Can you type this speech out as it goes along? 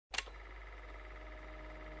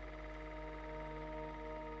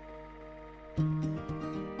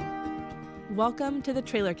Welcome to the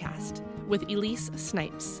Trailer Cast with Elise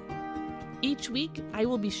Snipes. Each week, I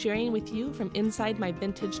will be sharing with you from inside my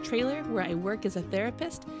vintage trailer where I work as a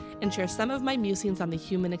therapist and share some of my musings on the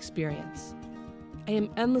human experience. I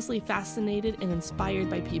am endlessly fascinated and inspired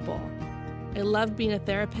by people. I love being a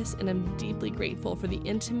therapist and I'm deeply grateful for the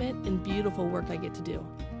intimate and beautiful work I get to do.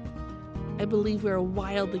 I believe we are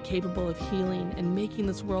wildly capable of healing and making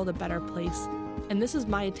this world a better place, and this is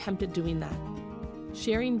my attempt at doing that.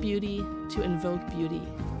 Sharing beauty to invoke beauty.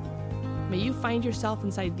 May you find yourself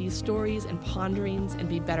inside these stories and ponderings and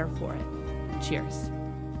be better for it. Cheers.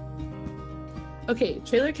 Okay,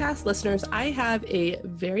 Trailer Cast listeners, I have a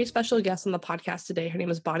very special guest on the podcast today. Her name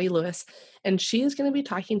is Bonnie Lewis, and she is going to be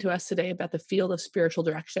talking to us today about the field of spiritual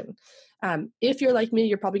direction. If you're like me,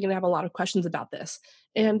 you're probably going to have a lot of questions about this.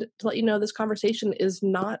 And to let you know, this conversation is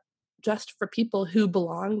not just for people who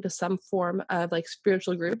belong to some form of like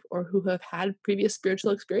spiritual group or who have had previous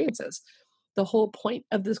spiritual experiences. The whole point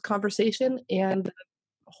of this conversation and the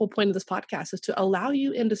whole point of this podcast is to allow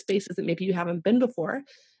you into spaces that maybe you haven't been before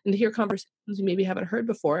and to hear conversations you maybe haven't heard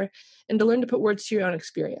before and to learn to put words to your own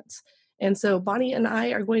experience. And so Bonnie and I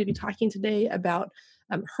are going to be talking today about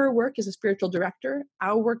her work as a spiritual director,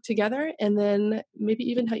 our work together, and then maybe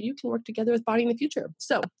even how you can work together with Bonnie in the future.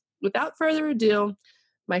 So without further ado,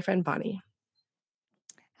 my friend Bonnie.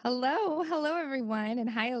 Hello everyone, and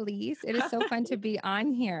hi Elise. It is so fun to be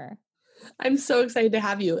on here. I'm so excited to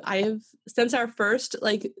have you. I have, since our first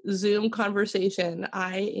Zoom conversation,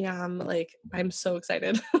 I'm so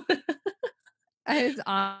excited. It's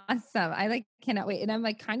awesome. I cannot wait. And I'm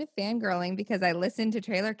kind of fangirling because I listened to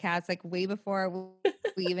Trailer Cast way before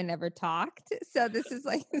we even ever talked. So this is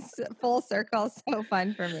full circle. So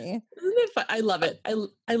fun for me. Isn't it fun? I love it.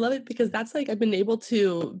 I love it because that's I've been able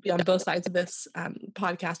to be on both sides of this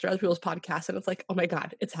podcast or other people's podcasts. And it's oh my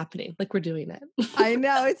God, it's happening. We're doing it. I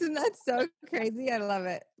know. Isn't that so crazy? I love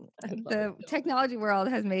it. The technology world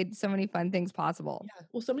has made so many fun things possible. Yeah.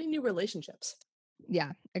 Well, so many new relationships.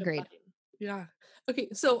 Yeah. Agreed. Yeah. Okay.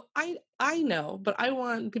 So I know, but I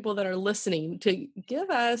want people that are listening to give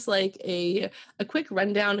us a quick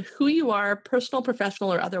rundown who you are, personal,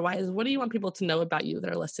 professional, or otherwise. What do you want people to know about you that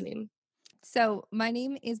are listening? So my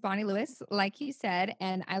name is Bonnie Lewis, like you said,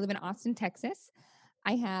 and I live in Austin, Texas.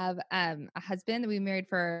 I have a husband that we married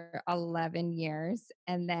for 11 years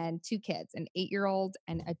and then 2 kids, an 8-year-old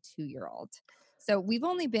and a 2-year-old. So we've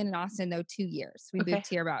only been in Austin though 2 years. We moved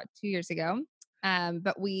here about 2 years ago.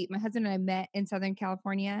 But my husband and I met in Southern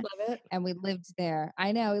California. Love it. And we lived there.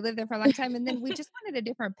 I know we lived there for a long time. And then we just wanted a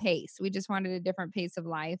different pace. We just wanted a different pace of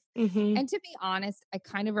life. Mm-hmm. And to be honest, I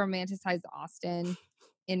kind of romanticized Austin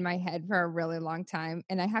in my head for a really long time.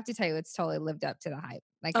 And I have to tell you, it's totally lived up to the hype.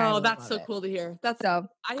 That's so cool to hear. That's so,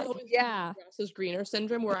 I always grass is greener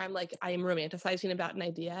syndrome where I'm I am romanticizing about an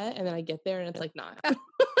idea and then I get there and it's not.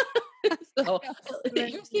 So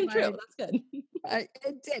yours came true. That's good.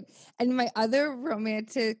 It did. And my other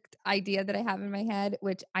romantic idea that I have in my head,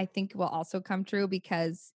 which I think will also come true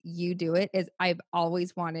because you do it, is I've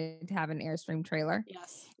always wanted to have an Airstream trailer.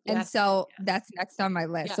 Yes. And so that's next on my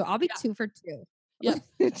list. So I'll be 2 for 2. Yeah.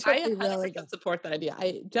 I really support that idea.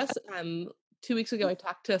 I just 2 weeks ago, I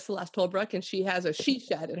talked to Celeste Holbrook, and she has a she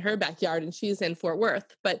shed in her backyard, and she's in Fort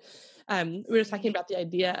Worth. But we were just talking about the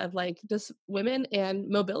idea of just women and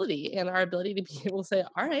mobility and our ability to be able to say,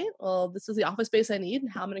 all right, well, this is the office space I need,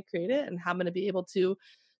 and how I'm going to create it, and how I'm going to be able to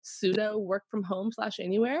pseudo work from home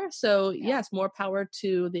 /anywhere. So yes, more power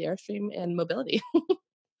to the Airstream and mobility.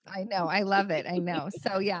 I know. I love it. I know.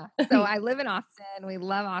 So yeah. So I live in Austin. We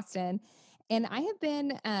love Austin. And I have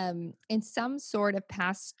been in some sort of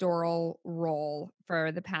pastoral role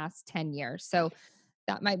for the past 10 years. So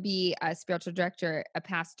that might be a spiritual director, a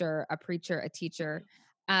pastor, a preacher, a teacher.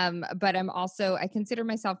 But I consider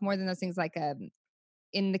myself more than those things,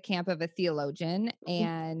 in the camp of a theologian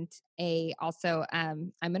and I'm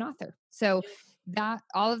an author. So that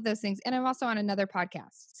all of those things. And I'm also on another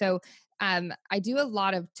podcast. So I do a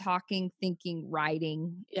lot of talking, thinking,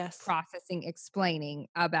 writing, processing, explaining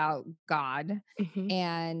about God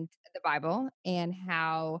and the Bible and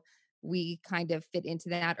how we kind of fit into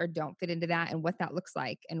that or don't fit into that and what that looks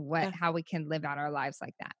like and how we can live out our lives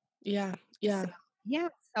like that. Yeah. Yeah.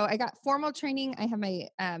 So I got formal training. I have my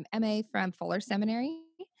MA from Fuller Seminary.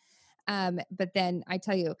 But then I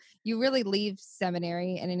tell you, you really leave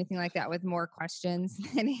seminary and anything like that with more questions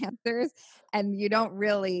than answers. And you don't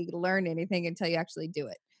really learn anything until you actually do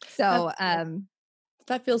it. So,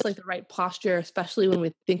 that feels like the right posture, especially when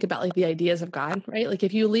we think about the ideas of God, right?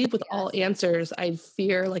 If you leave with all answers, I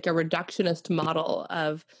fear a reductionist model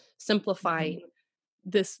of simplifying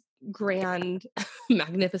this grand,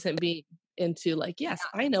 magnificent being. into like, yes,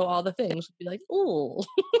 I know all the things. Be like, oh,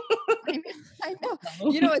 I know, I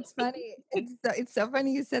know. You know, it's funny. It's so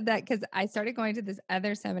funny you said that because I started going to this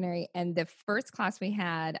other seminary, and the first class we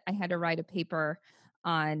had, I had to write a paper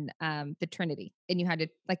on the Trinity, and you had to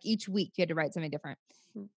like each week you had to write something different.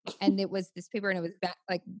 And it was this paper, and it was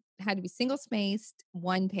like had to be single spaced,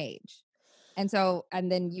 one page. And so,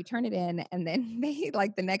 and then you turn it in, and then they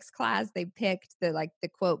like the next class they picked the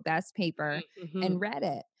quote best paper mm-hmm. and read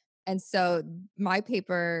it. And so my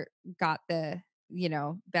paper got the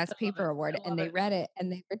best paper award, and they read it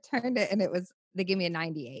and they returned it, and they gave me a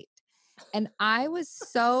 98. And I was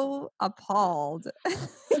so appalled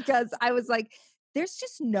because I was like, there's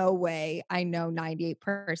just no way I know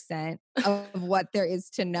 98% of what there is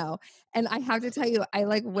to know. And I have to tell you, I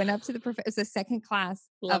like went up to the professor, it's the second class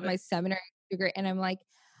of my seminary degree, and I'm like,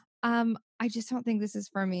 I just don't think this is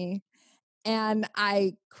for me. And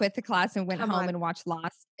I quit the class and went home and watched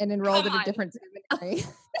Lost and enrolled at a different seminary.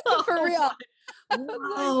 For real.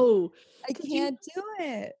 Whoa. I can't do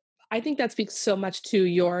it. I think that speaks so much to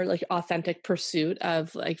your like authentic pursuit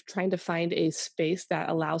of like trying to find a space that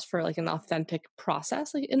allows for like an authentic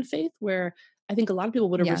process like in faith, where I think a lot of people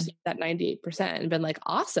would have received that 98% and been like,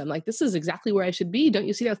 awesome, like this is exactly where I should be. Don't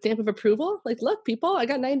you see that stamp of approval? Like, look, people, I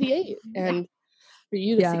got 98. And for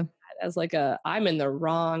you to see that as like I'm in the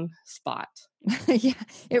wrong spot. Yeah,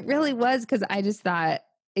 it really was, because I just thought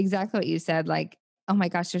exactly what you said, like, oh my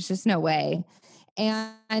gosh, there's just no way.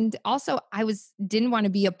 And also I didn't want to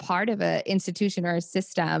be a part of an institution or a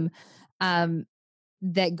system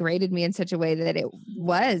that graded me in such a way that it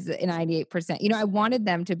was a 98%. I wanted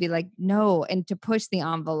them to be like, no, and to push the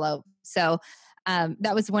envelope. So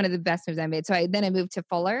that was one of the best moves I made. So I moved to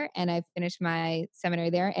Fuller, and I finished my seminary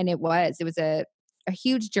there. And it was a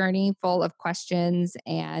huge journey full of questions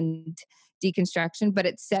and deconstruction, but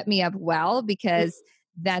it set me up well, because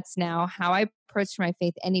that's now how I approach my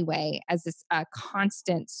faith anyway, as this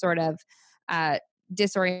constant sort of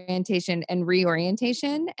disorientation and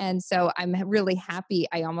reorientation. And so I'm really happy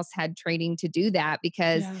I almost had training to do that,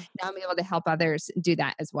 because now I'm able to help others do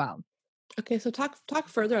that as well. Okay, so talk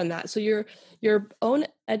further on that. So your own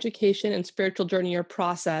education and spiritual journey, your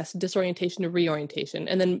process, disorientation to reorientation,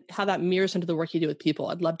 and then how that mirrors into the work you do with people.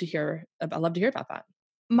 I'd love to hear about that.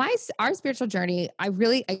 Our spiritual journey, I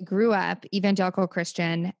grew up evangelical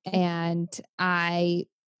Christian, and I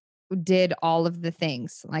did all of the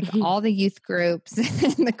things, like all the youth groups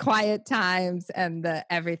and the quiet times and the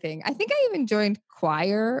everything. I think I even joined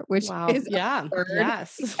choir, which is absurd,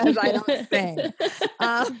 as I don't sing.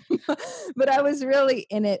 But I was really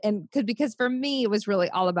in it, and because for me, it was really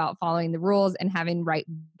all about following the rules and having right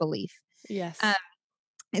belief. Yes.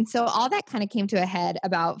 And so all that kind of came to a head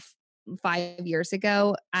about 5 years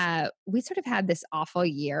ago. We sort of had this awful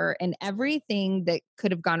year, and everything that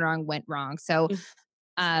could have gone wrong went wrong. So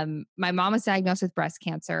my mom was diagnosed with breast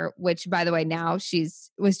cancer, which, by the way, now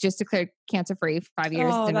was just declared cancer-free 5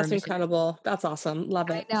 years. Oh, that's incredible. That's awesome. Love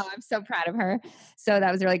it. I know. I'm so proud of her. So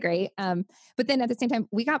that was really great. But then at the same time,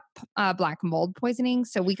 we got black mold poisoning.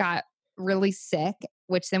 So we got really sick,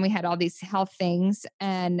 which then we had all these health things.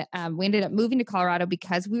 And we ended up moving to Colorado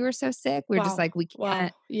because we were so sick. We were just like, we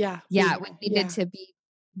can't. Yeah. We needed to be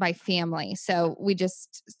by family. So we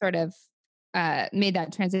just sort of made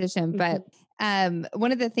that transition. But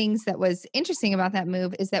one of the things that was interesting about that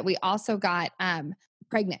move is that we also got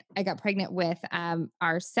pregnant. I got pregnant with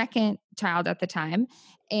our second child at the time,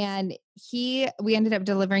 and we ended up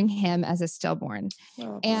delivering him as a stillborn.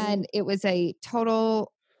 And it was a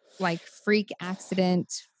total like freak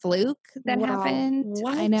accident fluke that happened.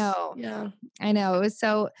 What? I know. Yeah. I know. It was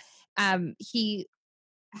so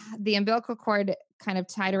the umbilical cord kind of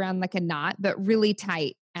tied around like a knot, but really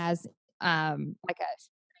tight, as like a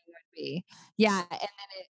string would be. Yeah.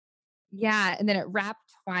 And then it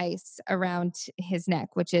wrapped twice around his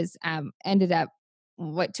neck, which is ended up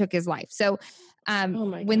what took his life. So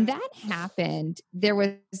when that happened, there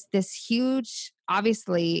was this huge,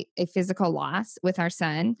 obviously a physical loss with our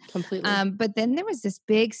son. Completely. But then there was this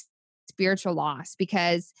big spiritual loss,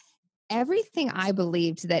 because everything I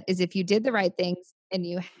believed that is if you did the right things and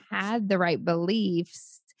you had the right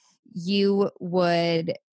beliefs, you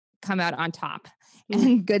would come out on top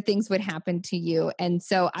and good things would happen to you. And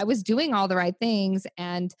so I was doing all the right things,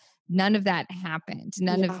 and none of that happened.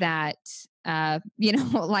 None of that,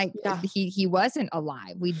 he wasn't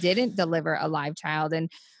alive. We didn't deliver a live child,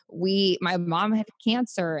 and my mom had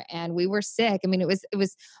cancer, and we were sick. I mean, it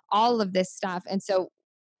was all of this stuff. And so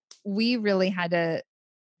we really had to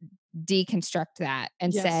deconstruct that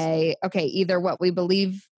and say, okay, either what we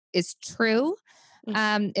believe is true.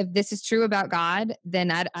 If this is true about God,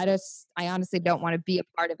 then I honestly don't want to be a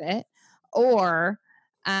part of it. or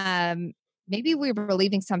um, maybe we were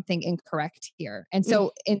believing something incorrect here. And Mm,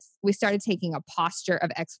 so we started taking a posture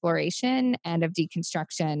of exploration and of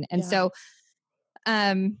deconstruction. And yeah. so,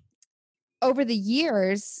 um, over the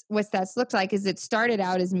years, what that's looked like is it started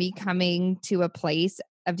out as me coming to a place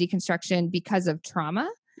of deconstruction because of trauma.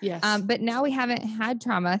 Yes. But now we haven't had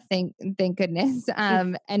trauma, thank goodness.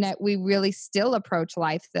 Mm, And that we really still approach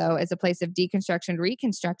life though as a place of deconstruction,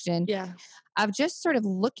 reconstruction, yeah. of just sort of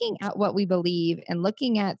looking at what we believe and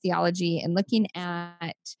looking at theology and looking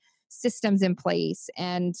at systems in place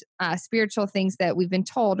and spiritual things that we've been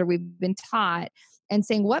told or we've been taught, and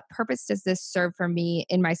saying, what purpose does this serve for me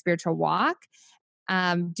in my spiritual walk?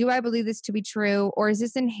 Do I believe this to be true, or is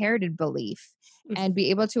this inherited belief? Mm. And be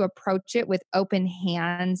able to approach it with open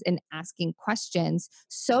hands and asking questions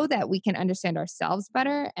so that we can understand ourselves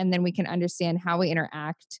better, and then we can understand how we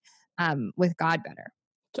interact with God better.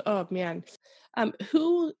 Oh man.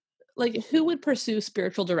 Who who would pursue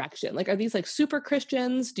spiritual direction? Like, are these like super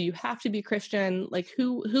Christians? Do you have to be Christian? Like,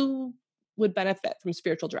 who would benefit from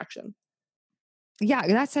spiritual direction? Yeah,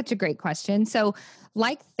 that's such a great question. So,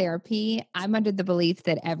 like therapy, I'm under the belief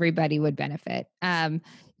that everybody would benefit.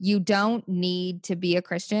 You don't need to be a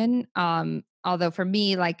Christian. Although for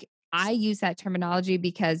me, like I use that terminology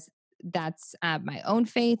because that's my own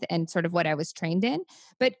faith and sort of what I was trained in.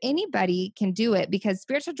 But anybody can do it because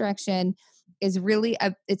spiritual direction is really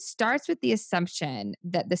it starts with the assumption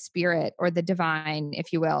that the spirit or the divine,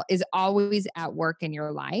 if you will, is always at work in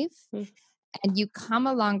your life, Mm, and you come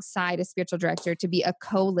alongside a spiritual director to be a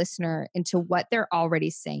co-listener into what they're already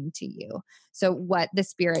saying to you. So what the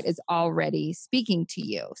spirit is already speaking to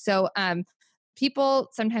you. So people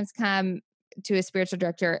sometimes come to a spiritual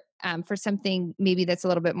director for something maybe that's a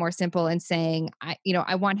little bit more simple and saying,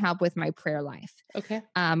 I want help with my prayer life, okay.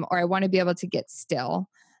 or I want to be able to get still.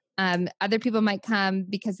 Other people might come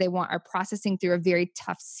because they are processing through a very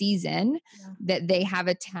tough season Yeah. that they have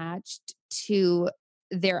attached to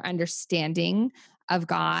their understanding of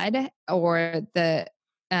God, or the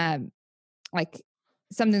um, like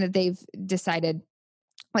something that they've decided.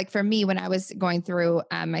 Like for me, when I was going through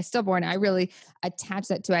my stillborn, I really attached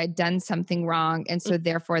that to I had done something wrong. And Mm, so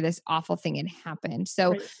therefore this awful thing had happened.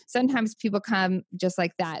 So right. sometimes people come just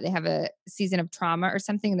like that. They have a season of trauma or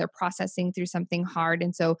something and they're processing through something hard.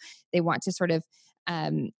 And so they want to sort of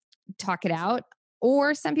um, talk it out.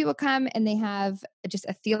 Or some people come and they have just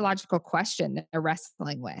a theological question that they're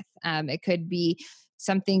wrestling with. It could be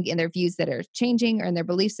something in their views that are changing or in their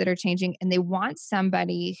beliefs that are changing, and they want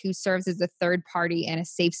somebody who serves as a third party and a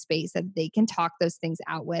safe space that they can talk those things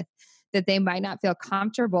out with, that they might not feel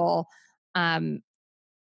comfortable um,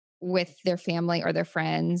 with their family or their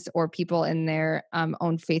friends or people in their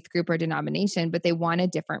own faith group or denomination, but they want a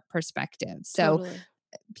different perspective. So Totally.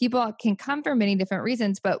 people can come for many different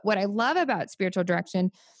reasons, but what I love about spiritual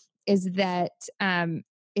direction is that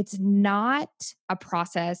it's not a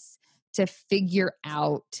process to figure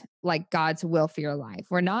out like God's will for your life.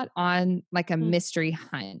 We're not on like a Mm, mystery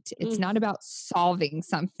hunt. It's mm, not about solving yeah.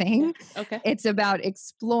 something. Okay. It's about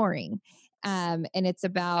exploring. And it's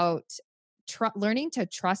about learning to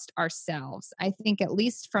trust ourselves. I think, at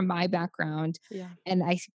least from my background, Yeah. and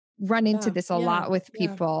I run into Yeah. this a Yeah. lot with Yeah.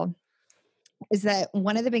 people, is that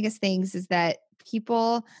one of the biggest things is that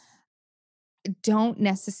people don't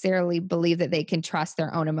necessarily believe that they can trust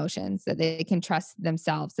their own emotions, that they can trust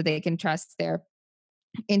themselves, that they can trust their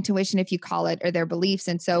intuition, if you call it, or their beliefs.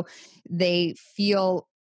 And so they feel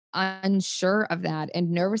unsure of that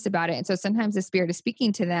and nervous about it. And so sometimes the spirit is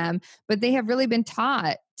speaking to them, but they have really been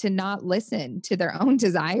taught to not listen to their own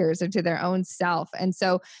desires or to their own self. And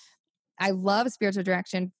so I love spiritual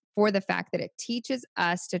direction for the fact that it teaches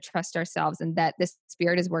us to trust ourselves and that the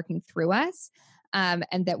spirit is working through us.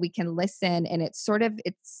 And that we can listen, and it's sort of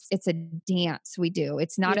it's a dance we do.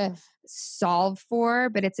 It's not a Yeah. solve for,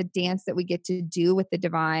 but it's a dance that we get to do with the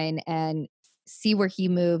divine and see where he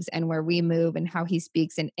moves and where we move and how he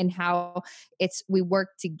speaks, and how we work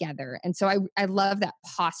together. And so I love that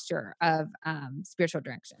posture of spiritual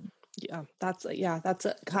direction. Yeah. That's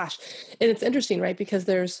a gosh. And it's interesting, right? Because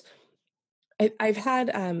I've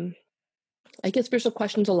had I get spiritual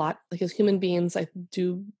questions a lot. Like as human beings, I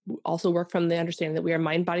do also work from the understanding that we are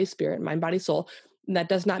mind, body, spirit, mind, body, soul. And that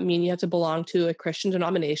does not mean you have to belong to a Christian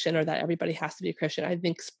denomination or that everybody has to be a Christian. I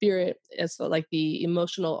think spirit is like the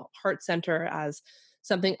emotional heart center as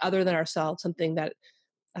something other than ourselves, something that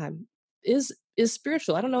um, is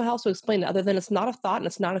spiritual. I don't know how else to explain it other than it's not a thought and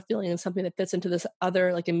it's not a feeling. It's something that fits into this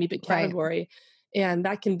other like amoebic Right. category, and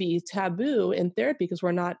that can be taboo in therapy because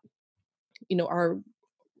we're not,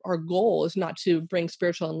 our goal is not to bring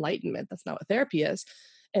spiritual enlightenment. That's not what therapy is.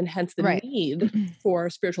 and hence the Right. need for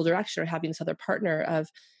spiritual direction or having this other partner of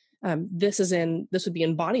this would be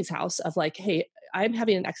in Bonnie's house of like, hey, I'm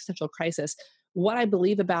having an existential crisis. What I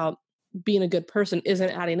believe about being a good person isn't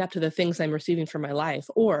adding up to the things I'm receiving from my life.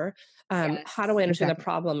 Or how do Yes, I understand the exactly.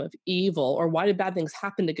 problem of evil? Or why do bad things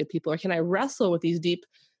happen to good people? Or can I wrestle with these deep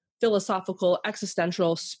philosophical,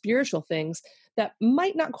 existential, spiritual things that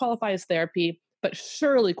might not qualify as therapy, but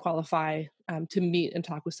surely qualify to meet and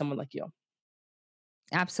talk with someone like you?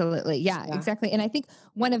 Absolutely. Yeah, Yeah. exactly. And I think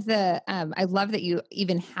one of the, I love that you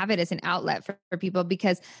even have it as an outlet for people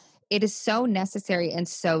because it is so necessary and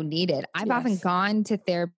so needed. I've often Yes. gone to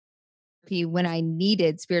therapy when I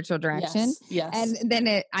needed spiritual direction. Yes. Yes. And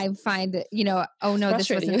then I find, oh no, this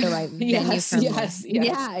Frustrating. wasn't the right venue Yes. for me. Yes. Yes.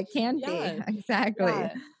 Yeah, it can be. Yeah. Exactly.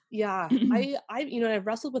 Yeah. Yeah. I've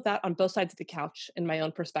wrestled with that on both sides of the couch in my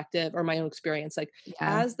own perspective or my own experience. Like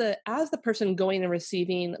Yeah. as the person going and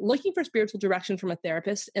receiving, looking for spiritual direction from a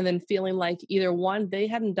therapist and then feeling like either one, they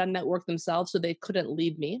hadn't done that work themselves, so they couldn't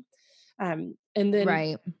lead me. And then,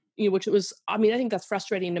 Right. which it was, I mean, I think that's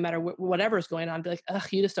frustrating no matter whatever's going on, be like, ugh,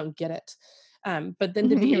 you just don't get it. But then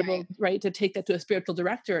to be Right. able, right, to take that to a spiritual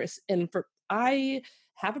director I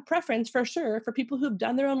have a preference for sure for people who've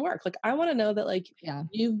done their own work. Like, I want to know that, like, Yeah.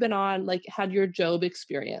 you've been on, like, had your Job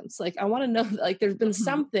experience. Like, I want to know that, like, there's been Mhm.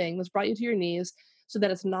 something that's brought you to your knees so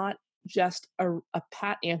that it's not just a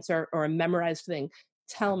pat answer or a memorized thing.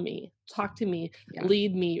 Tell me, talk to me, Yeah.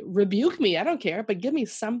 lead me, rebuke me. I don't care, but give me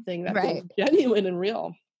something that feels Right. genuine and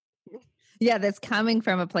real. Yeah, that's coming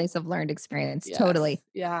from a place of learned experience. Yes. Totally.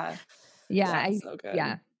 Yeah. Yeah, Yeah. So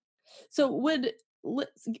yeah. good. So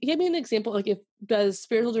give me an example. Like, if does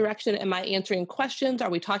spiritual direction? Am I answering questions? Are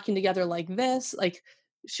we talking together like this? Like,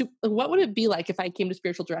 what would it be like if I came to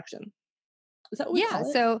spiritual direction? Is that what we Yeah, call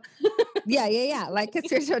it? so yeah, like a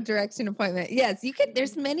spiritual direction appointment. Yes, you could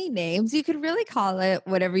there's many names. You could really call it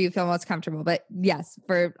whatever you feel most comfortable, but yes,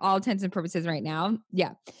 for all intents and purposes right now.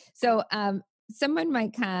 Yeah. So, someone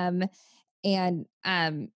might come and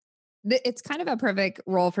it's kind of a perfect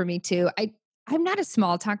role for me too. I'm not a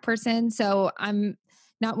small talk person, so I'm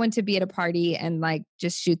not one to be at a party and like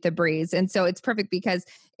just shoot the breeze. And so it's perfect because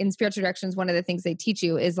in spiritual directions, one of the things they teach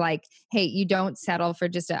you is like, hey, you don't settle for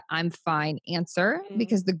just a I'm fine answer Mm,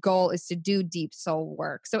 because the goal is to do deep soul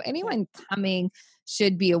work. So okay. anyone coming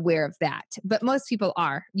should be aware of that. But most people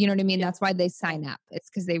are, you know what I mean? Yeah. That's why they Yeah. sign up. It's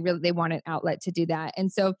because they want an outlet to do that.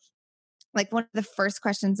 And so like one of the first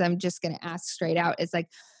questions I'm just going to ask straight out is like,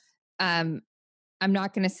 um, I'm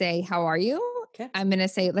not going to say, how are you? Okay. I'm going to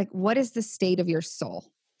say, like, what is the state of your soul?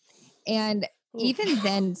 And Ooh. even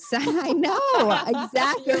then, so, I know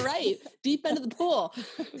exactly. You're right. Deep end of the pool.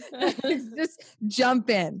 Just jump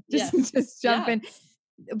in, just, Yes. just jump Yeah. in.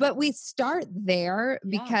 But we start there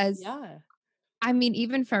Yeah. because, Yeah. I mean,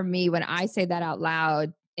 even for me, when I say that out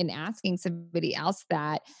loud and asking somebody else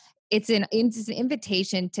that, it's an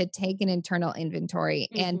invitation to take an internal inventory.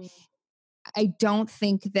 And Mhm. I don't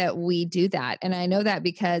think that we do that. And I know that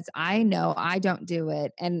because I know I don't do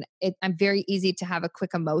it. And I'm very easy to have a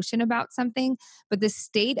quick emotion about something. But the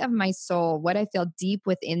state of my soul, what I feel deep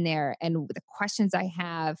within there, and the questions I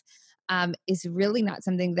have, is really not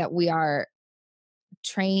something that we are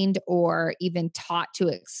trained or even taught to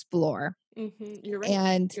explore. Mhm. You're right.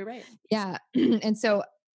 And You're right. yeah. And so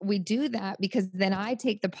we do that because then I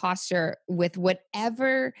take the posture with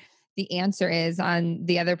whatever the answer is on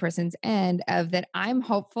the other person's end of that I'm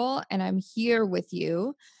hopeful and I'm here with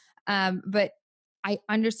you. But I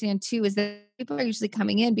understand too is that people are usually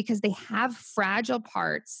coming in because they have fragile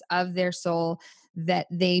parts of their soul that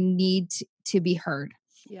they need to be heard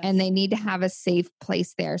and Yes. they need to have a safe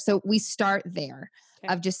place there. So we start there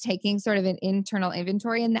Okay. of just taking sort of an internal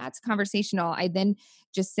inventory, and that's conversational. I then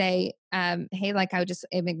just say, hey, like I just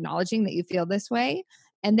am acknowledging that you feel this way.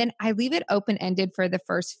 And then I leave it open ended for the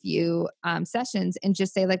first few sessions and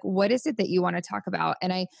just say, like, what is it that you want to talk about?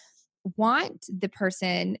 And I want the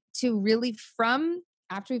person to really, from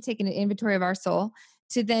after we've taken an inventory of our soul,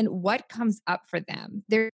 to then what comes up for them.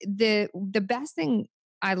 The best thing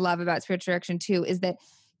I love about spiritual direction too is that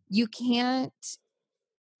you can't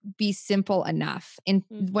be simple enough. And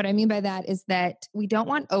what I Mhm. mean by that is that we don't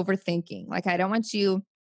want overthinking. Like I don't want you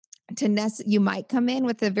you might come in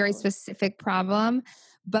with a very Totally. specific problem,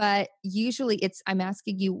 but usually it's I'm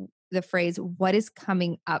asking you the phrase, what is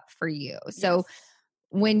coming up for you? So Yes.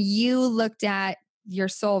 when you looked at your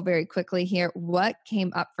soul very quickly here, what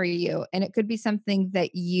came up for you? And it could be something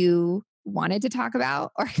that you wanted to talk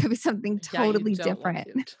about, or it could be something Yeah, you totally don't want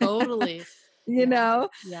different. to. Totally. you Yeah. know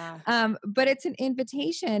Yeah. but it's an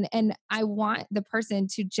invitation, and I want the person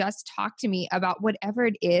to just talk to me about whatever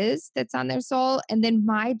it is that's on their soul, and then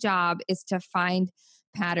my job is to find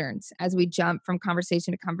patterns as we jump from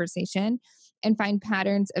conversation to conversation and find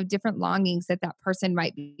patterns of different longings that that person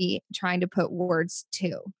might be trying to put words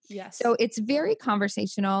to. Yes. So it's very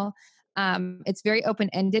conversational. It's very open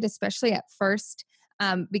ended, especially at first,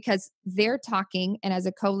 because they're talking. And as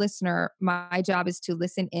a co listener, my job is to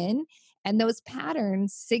listen in. And those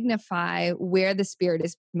patterns signify where the spirit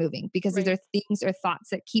is moving because these Right. are things or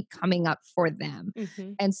thoughts that keep coming up for them.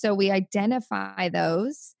 Mm-hmm. And so we identify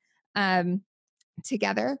those um,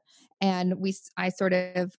 together. And I sort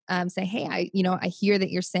of say, hey, I hear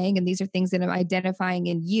that you're saying, and these are things that I'm identifying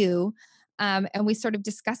in you. And we sort of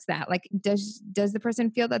discuss that. Like, does the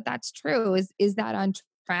person feel that that's true? Is that on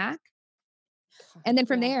track? And then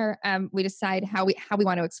from Yeah. there, we decide how we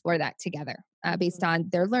want to explore that together based Mhm. on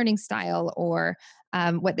their learning style or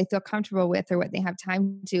what they feel comfortable with or what they have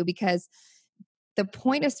time to. Because the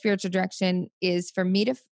point of spiritual direction is for me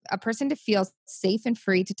to a person to feel safe and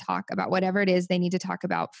free to talk about whatever it is they need to talk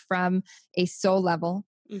about from a soul level.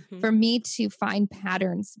 Mhm. For me to find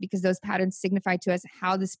patterns because those patterns signify to us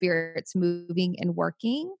how the spirit's moving and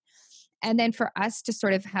working. And then for us to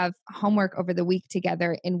sort of have homework over the week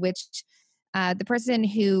together in which the person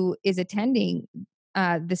who is attending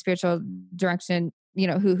the spiritual direction,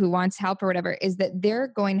 who wants help or whatever, is that they're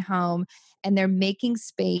going home and they're making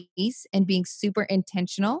space and being super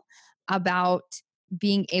intentional about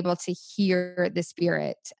being able to hear the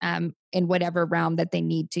spirit in whatever realm that they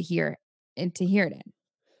need to hear and to hear it in.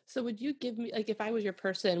 So would you give me, like, if I was your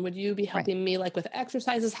person, would you be Right. helping me like with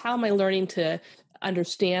exercises? How am I learning to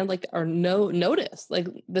understand like or notice like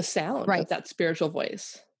the sound of Right. that spiritual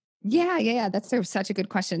voice? Yeah, yeah, yeah. That's such a good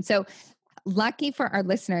question. So lucky for our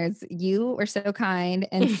listeners, you were so kind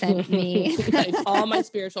and sent me. All my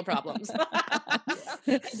spiritual problems.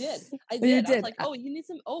 I did. I You did. I was did. like, oh, you need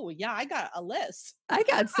some. Oh, yeah, I got a list. I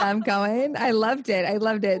got some going. I loved it. I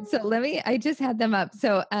loved it. So I just had them up.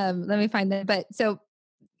 So let me find them. But so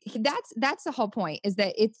that's the whole point is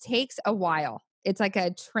that it takes a while. It's like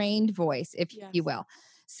a trained voice, if you Yes. will.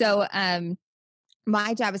 So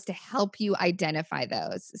my job is to help you identify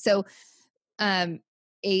those. So um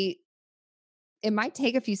a it might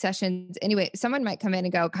take a few sessions anyway. Someone might come in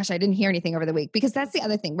and go, gosh, I didn't hear anything over the week, because that's the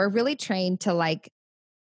other thing. We're really trained to like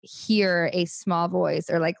hear a small voice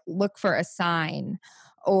or like look for a sign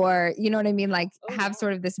or, you know what I mean? Like Oh, have yeah.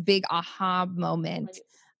 sort of this big aha moment.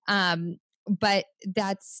 Right. Um, but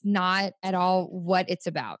that's not at all what it's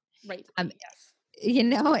about. Right. Um, Yes.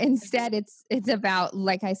 instead Agree. it's about,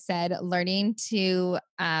 like I said, learning to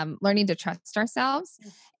trust ourselves.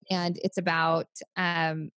 Mm. And it's about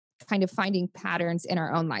kind of finding patterns in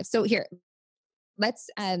our own life. So here,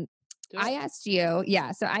 let's Do I it. asked you,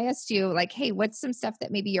 yeah. So I asked you, like, hey, what's some stuff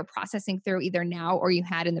that maybe you're processing through either now or you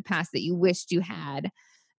had in the past that you wished you had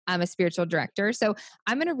a spiritual director? So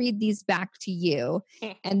I'm going to read these back to you.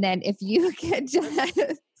 And then if you could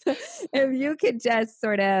just, if you could just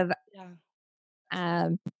sort of, Yeah.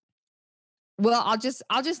 um, well, I'll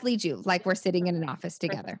just lead you like we're sitting in an Perfect. office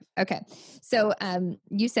Perfect. together. Okay. So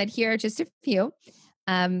you said here are just a few.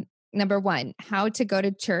 Number one, how to go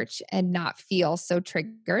to church and not feel so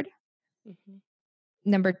triggered. Hmm.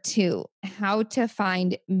 Number two, how to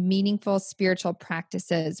find meaningful spiritual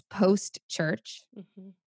practices post church. Hmm.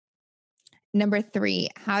 Number three,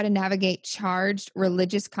 how to navigate charged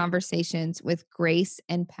religious conversations with grace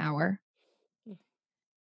and power.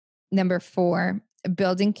 Number four,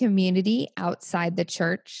 building community outside the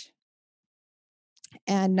church.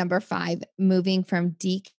 And number five, moving from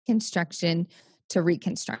deconstruction to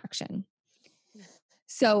reconstruction.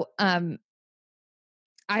 So,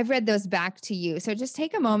 I've read those back to you. So just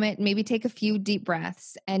take a moment, maybe take a few deep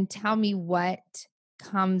breaths and tell me what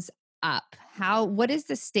comes up. What is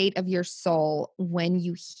the state of your soul when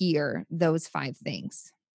you hear those five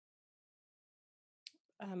things?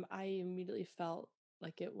 I immediately felt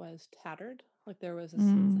like it was tattered. Like there was a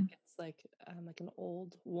sense Mm, like it's like an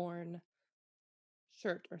old worn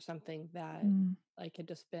shirt or something that mm, like had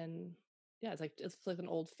just been, yeah, it's like an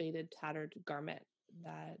old faded tattered garment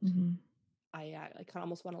that mhm, I kind of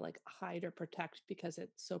almost want to like hide or protect because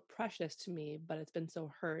it's so precious to me, but it's been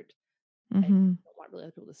so hurt. I mhm. don't want really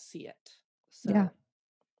other people to see it. Yeah.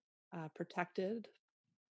 So protected,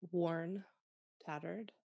 worn,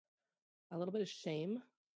 tattered, a little bit of shame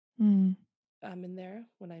Mm, in there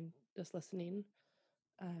when I'm just listening.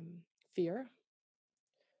 Um, Fear.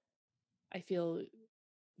 I feel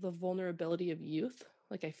the vulnerability of youth.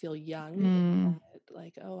 Like I feel young in mm, that,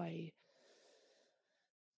 like, oh,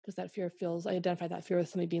 because that fear feels, I identify that fear with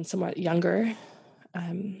somebody being somewhat younger.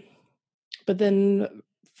 Um, but then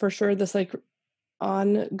for sure, this like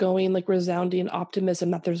ongoing, like resounding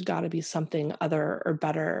optimism that there's got to be something other or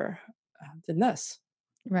better than this.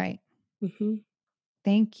 Right. Hmm.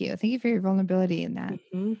 Thank you. Thank you for your vulnerability in that.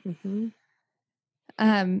 Hmm. Hmm.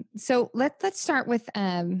 So let's start with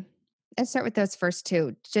those first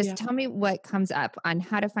two. Just Yeah. tell me what comes up on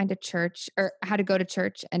how to find a church or how to go to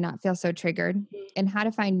church and not feel so triggered, and how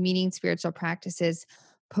to find meaning spiritual practices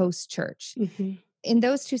post church. Hmm. In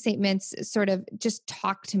those two statements, sort of just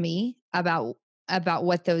talk to me about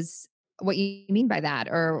what you mean by that,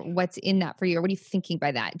 or what's in that for you, or what are you thinking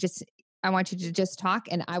by that. Just I want you to just talk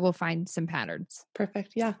and I will find some patterns.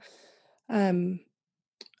 Perfect. Yeah. Um,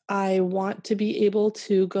 I want to be able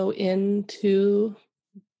to go into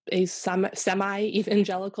a semi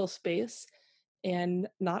evangelical space and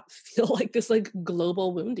not feel like this like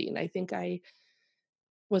global wounding. I think I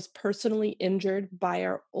was personally injured by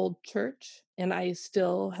our old church, and I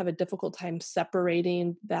still have a difficult time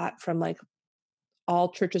separating that from like all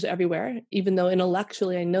churches everywhere, even though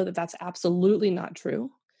intellectually I know that that's absolutely not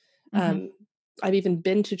true. Mhm. Um, I've even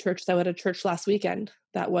been to church. I went to church last weekend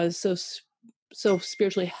that was so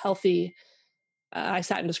spiritually healthy. I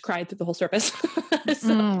sat and just cried through the whole service.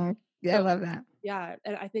 so, Yeah, I so love that. yeah,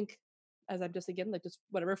 and I think as I'm just again like just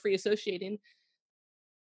whatever free associating.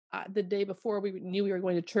 The day before we knew we were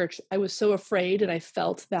going to church, I was so afraid and I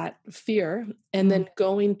felt that fear. And Mm, then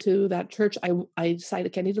going to that church, I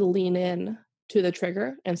decided, okay, I need to lean in to the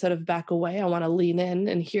trigger instead of back away. I want to lean in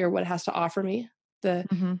and hear what it has to offer me. The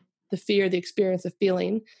mhm, the fear, the experience, the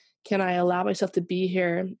feeling. Can I allow myself to be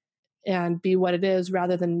here and be what it is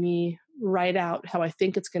rather than me write out how I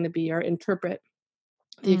think it's going to be or interpret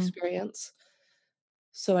the mm, experience?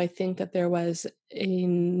 So I think that there was a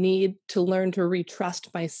need to learn to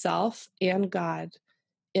retrust myself and God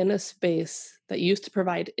in a space that used to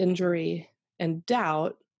provide injury and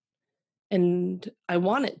doubt. And I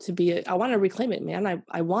want it to be, I want to reclaim it, man.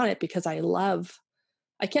 I want it because I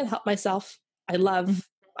can't help myself. I mhm, love,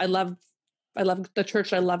 I love, I love the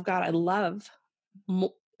church. I love God. I love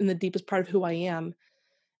in the deepest part of who I am.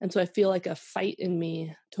 And so I feel like a fight in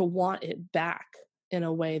me to want it back in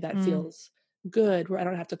a way that mm. feels good, where I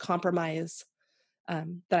don't have to compromise,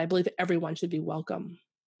 that I believe everyone should be welcome.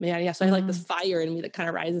 Man, yeah. So I like this Mm. fire in me that kind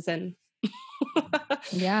of rises in.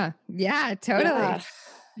 Yeah. Yeah, Yeah. totally.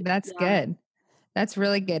 That's Yeah. good. That's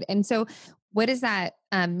really good. And so what does that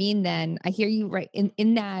mean then? I hear you right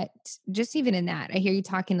in that, just even in that, I hear you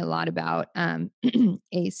talking a lot about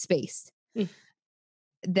a space Mm,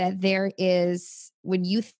 that there is when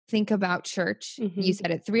you think about church, you mhm.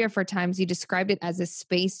 said it 3 or 4 times, you described it as a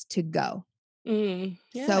space to go.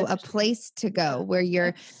 Yeah, So a interesting. place to Yeah, go where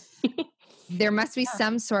you're yeah. there must be Yeah.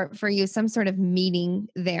 some sort for you, some sort of meeting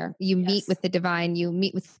there. You meet Yes. with the divine, you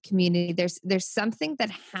meet with community. There's something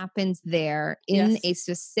that happens there in Yes. a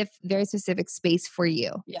specific, very specific space for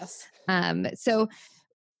you. Yes. So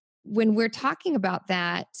when we're talking about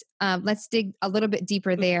that, let's dig a little bit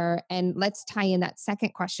deeper Mhm. there and let's tie in that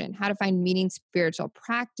second question: how to find meaning spiritual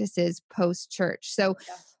practices post church. So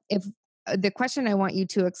Yes. if the question I want you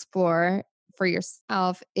to explore for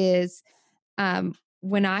yourself is,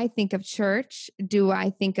 when I think of church, do I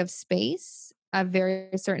think of space, a very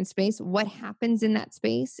certain space? What happens in that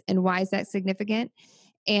space, and why is that significant?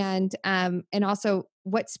 And also,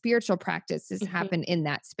 what spiritual practices Mhm. happen in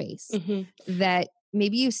that space Mhm. that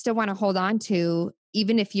maybe you still want to hold on to,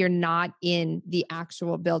 even if you're not in the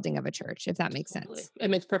actual building of a church, if that makes Totally. sense. It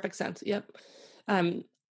makes perfect sense. Yep. Um,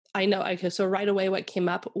 I know. Okay, so right away, what came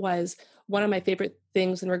up was one of my favorite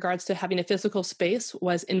things in regards to having a physical space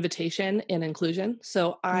was invitation and inclusion.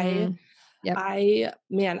 So Mm, yep.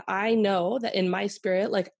 man, I know that in my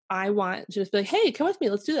spirit, like I want to just be like, hey, come with me,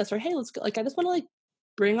 let's do this, or hey, let's go. Like I just want to like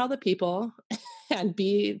bring all the people and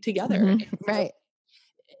be together. Hmm. Right.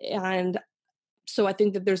 And so I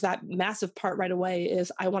think that there's that massive part right away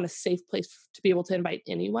is I want a safe place to be able to invite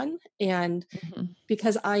anyone. And Hmm.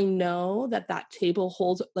 because I know that that table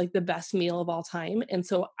holds like the best meal of all time. And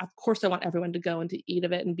so, of course, I want everyone to go and to eat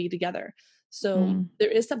of it and be together. So Mm, there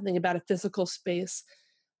is something about a physical space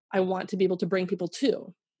I want to be able to bring people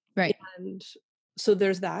to. right. And so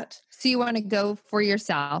there's that. So you want to go for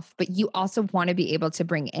yourself, but you also want to be able to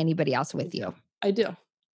bring anybody else I with do. you. I do.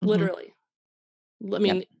 Hmm. Literally. I Yep.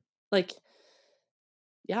 mean, like,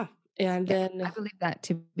 yeah. And Yeah. I then, believe that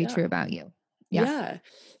to be yeah, true about you. Yeah.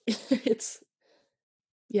 yeah. it's,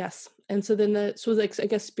 yes. And so then so like, I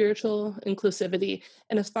guess spiritual inclusivity.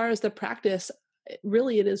 And as far as the practice,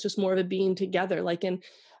 really it is just more of a being together. Like, and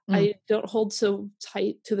Mm, I don't hold so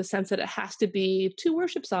tight to the sense that it has to be two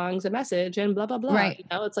worship songs, a message, and blah blah blah. right.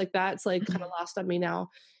 It's like that's like kind of Mhm. lost on me now.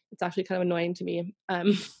 It's actually kind of annoying to me.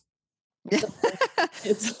 So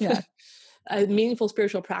it's Yeah. meaningful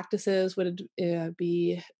spiritual practices would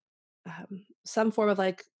be some form of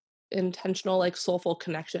like intentional, like soulful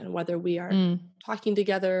connection, whether we are Mm. talking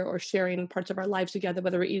together or sharing parts of our lives together,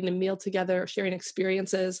 whether we're eating a meal together or sharing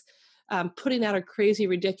experiences, putting out a crazy,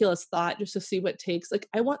 ridiculous thought just to see what takes. Like,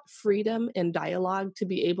 I want freedom in dialogue to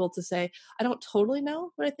be able to say, I don't totally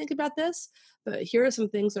know what I think about this, but here are some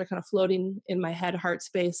things that are kind of floating in my head, heart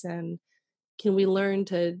space. And can we learn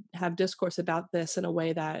to have discourse about this in a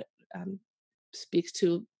way that um, speaks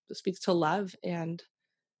to love and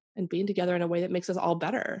being together in a way that makes us all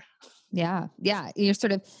better? Yeah. Yeah. You're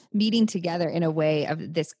sort of meeting together in a way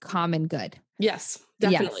of this common good. Yes,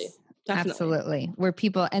 definitely. Yes, Definitely. absolutely. Where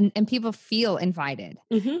people and people feel invited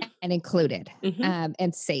Mhm. and included, Mhm.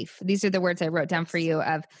 and safe. These are the words I wrote down for Yes. you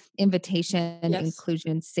of invitation, Yes.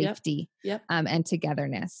 inclusion, Yep. safety, Yep. and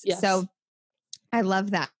togetherness. Yes. So I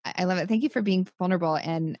love that. I love it. Thank you for being vulnerable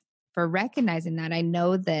and for recognizing that. I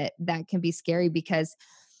know that that can be scary because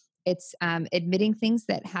it's admitting things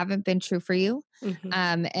that haven't been true for you.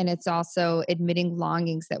 Mhm. And it's also admitting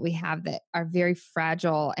longings that we have that are very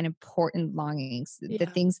fragile and important longings. The Yeah.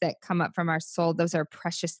 things that come up from our soul, those are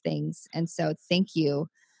precious things. And so thank you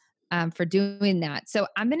for doing that. So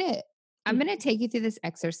I'm Mhm. gonna take you through this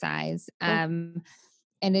exercise. Cool.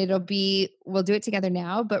 And we'll do it together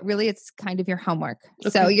now, but really it's kind of your homework.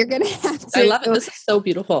 So Okay. you're going to have I to, love it. This is so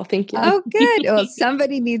beautiful. Thank you. oh, good. Well,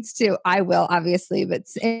 somebody needs to, I will obviously, but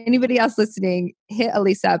anybody else listening, hit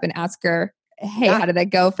Elisa up and ask her, hey, Yeah, how did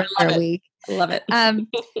that go for I love a it. week? I love it.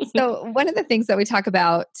 So one of the things that we talk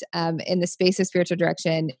about in the space of spiritual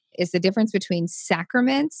direction is the difference between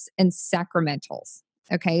sacraments and sacramentals.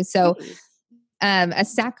 Okay. So Mm. a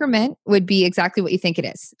sacrament would be exactly what you think it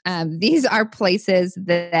is. These are places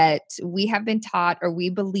that we have been taught or we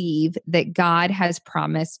believe that God has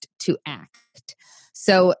promised to act.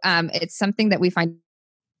 So it's something that we find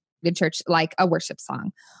in church, like a worship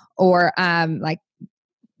song, or like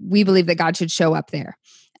we believe that God should show up there.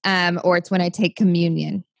 Or it's when I take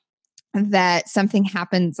communion that something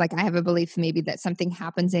happens. Like I have a belief maybe that something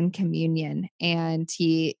happens in communion and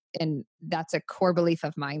that's a core belief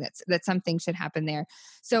of mine that something should happen there.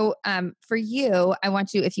 So for you, I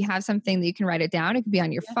want you, if you have something that you can write it down, it could be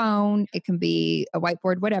on your Yeah. phone, it can be a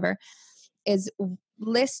whiteboard, whatever, is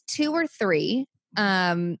list 2 or 3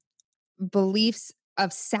 beliefs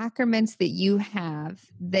of sacraments that you have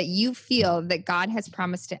that you feel that God has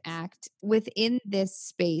promised to act within this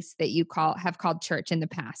space that you have called church in the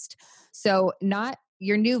past. So not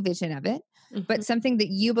your new vision of it, but Mhm. something that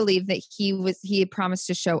you believe that he had promised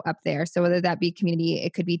to show up there. So whether that be community,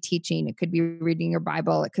 it could be teaching, it could be reading your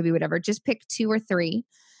Bible, it could be whatever. Just pick 2 or 3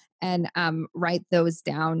 and write those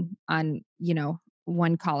down on,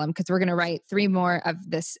 one column, because we're going to write 3 more of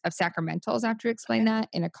sacramentals after we explain Okay. that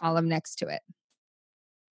in a column next to it.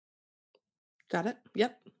 Got it.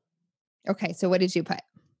 Yep. Okay, so what did you put?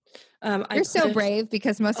 I You're so put brave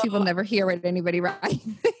because most people oh, never hear what anybody writes.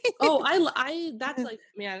 that's like,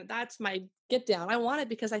 man, that's my get down. I want it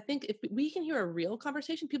because I think if we can hear a real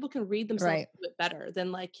conversation, people can read themselves Right. a bit better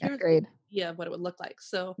than like, here's the Agreed. idea of what it would look like.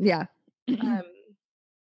 So, Yeah. um,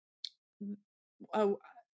 oh,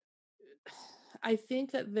 I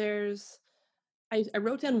think that I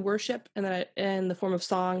wrote down worship and then in the form of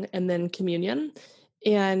song and then communion.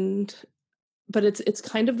 And but it's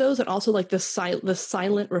kind of those and also like the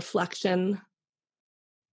silent reflection,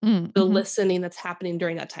 the Mm-hmm. listening that's happening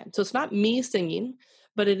during that time. So it's not me singing,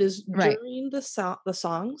 but it is Right. during the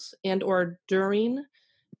songs and or during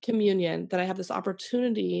communion that I have this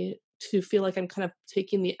opportunity to feel like I'm kind of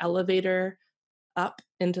taking the elevator up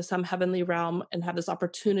into some heavenly realm and have this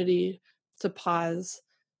opportunity to pause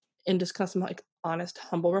and just kind of some like honest,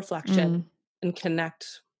 humble reflection Mm, and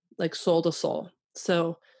connect like soul to soul.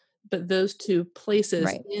 So, but those two places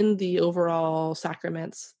right. in the overall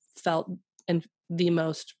sacraments felt and the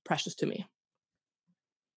most precious to me.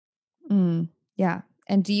 Mm, yeah.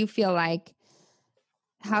 And do you feel like,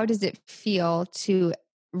 how does it feel to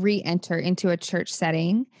re-enter into a church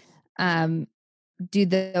setting? Um, do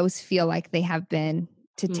those feel like they have been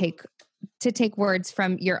to Mm. take words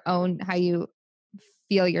from your own, how you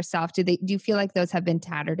feel yourself? Do you feel like those have been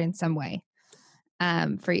tattered in some way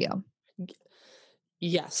for you?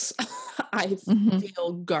 Yes, I Hmm.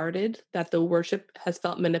 feel guarded that the worship has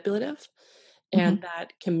felt manipulative and Hmm.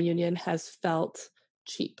 that communion has felt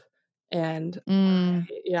cheap. And Mm,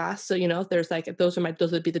 yeah, so there's like those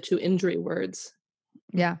would be the two injury words.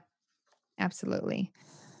 yeah, absolutely.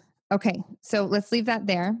 Okay, so let's leave that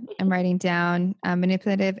there. I'm writing down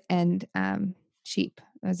manipulative and cheap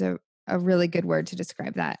as a really good word to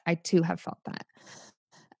describe that. I too have felt that.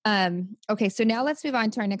 Okay, so now let's move on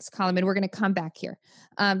to our next column, and we're going to come back here.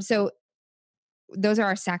 So those are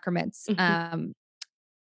our sacraments. Mhm.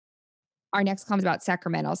 our next column is about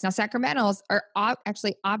sacramentals. Now, sacramentals are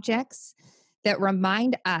actually objects that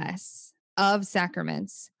remind us of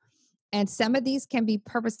sacraments. And some of these can be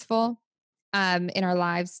purposeful in our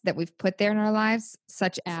lives that we've put there in our lives,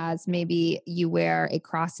 such as maybe you wear a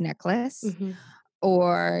cross necklace,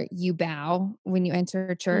 or you bow when you enter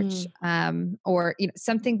a church, or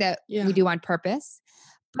something that we do on purpose.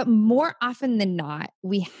 But more often than not,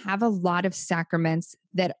 we have a lot of sacraments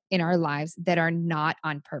that in our lives that are not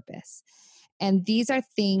on purpose. And these are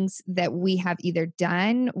things that we have either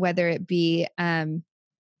done, whether it be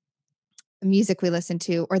music we listen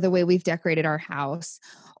to, or the way we've decorated our house,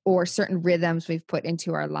 or certain rhythms we've put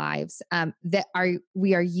into our lives, that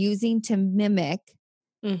we are using to mimic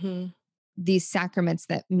these sacraments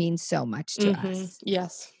that mean so much to us.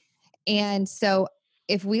 Yes. And so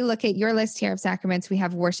if we look at your list here of sacraments, we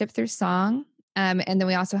have worship through song, and then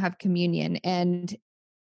we also have communion. And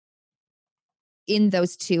in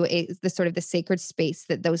those two, the sort of the sacred space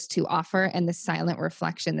that those two offer and the silent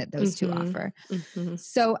reflection that those two offer.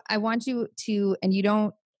 So I want you to, and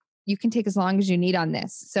you can take as long as you need on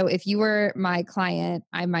this. So if you were my client,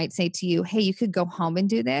 I might say to you, hey, you could go home and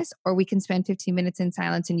do this, or we can spend 15 minutes in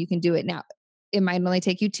silence and you can do it now. It might only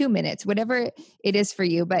take you 2 minutes, whatever it is for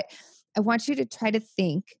you. But I want you to try to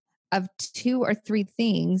think of 2 or 3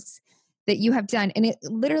 things that you have done. And it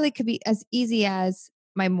literally could be as easy as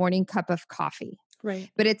my morning cup of coffee.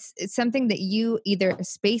 Right. But it's something that you, either a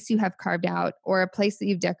space you have carved out, or a place that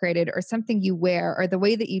you've decorated, or something you wear, or the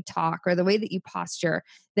way that you talk, or the way that you posture,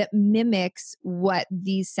 that mimics what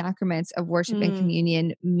these sacraments of worship and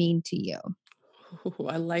communion mean to you. Ooh,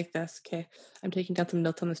 I like this. Okay. I'm taking down some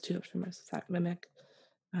notes on this too. Mimic.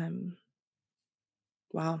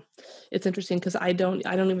 Wow. It's interesting because I don't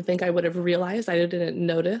even think I would have realized. I didn't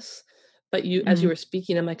notice. But as you were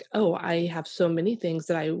speaking, I'm like, oh, I have so many things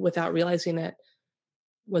that I, without realizing it,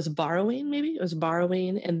 was borrowing. Maybe it was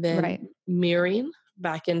borrowing and then mirroring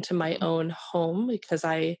back into my own home, because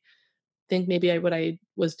I think maybe what I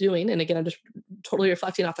was doing, and again, I'm just totally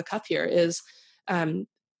reflecting off the cuff here, is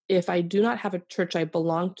if I do not have a church I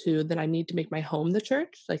belong to, then I need to make my home the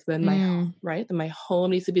church. Like then then my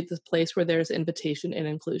home needs to be this place where there's invitation and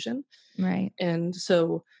inclusion. Right. And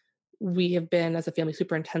so we have been, as a family,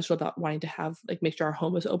 super intentional about wanting to have, like, make sure our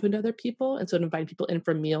home is open to other people. And so inviting people in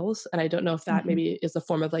for meals. And I don't know if that maybe is a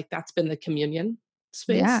form of, like, that's been the communion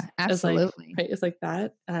space. Yeah, absolutely. It's like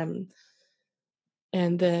that. And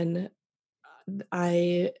then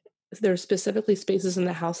there's specifically spaces in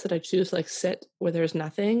the house that I choose to, like, sit where there's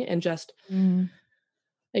nothing and just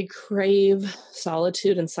I crave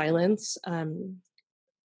solitude and silence.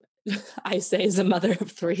 I say, as a mother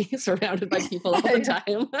of 3, surrounded by people all the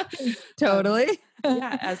time. Totally.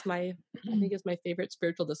 As my favorite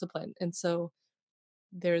spiritual discipline. And so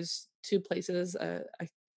there's 2 places, a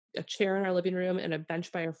chair in our living room and a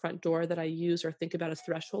bench by our front door that I use or think about as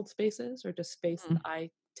threshold spaces, or just space that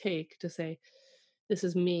I take to say, this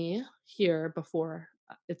is me here before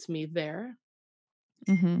it's me there.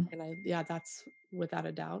 And that's without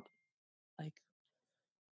a doubt, like,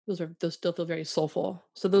 those still feel very soulful.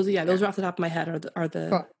 So those are off the top of my head are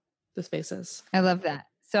the spaces. I love that.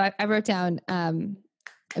 So I wrote down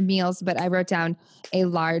meals, but I wrote down a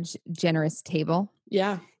large, generous table.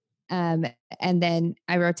 Yeah. And then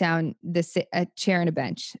I wrote down a chair and a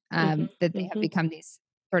bench, that they have become these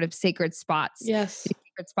sort of sacred spots. Yes.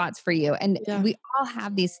 Sacred spots for you. And we all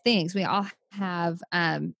have these things. We all have,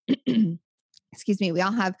 we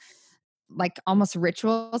all have, like, almost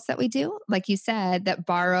rituals that we do, like you said, that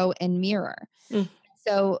borrow and mirror.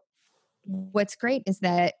 So what's great is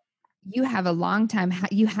that you have a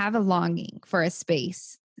longing for a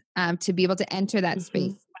space, to be able to enter that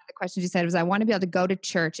space. One of the questions you said was, I want to be able to go to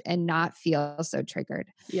church and not feel so triggered.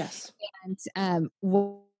 Yes. And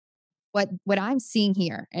what I'm seeing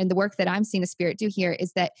here, and the work that I'm seeing the Spirit do here,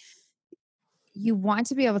 is that you want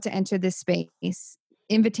to be able to enter this space.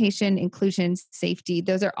 Invitation, inclusion, safety,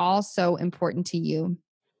 those are all so important to you.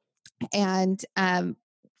 And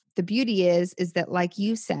the beauty is that, like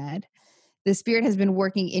you said, the Spirit has been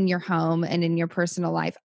working in your home and in your personal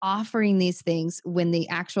life, offering these things when the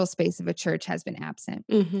actual space of a church has been absent.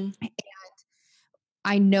 And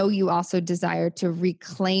I know you also desire to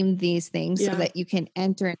reclaim these things so that you can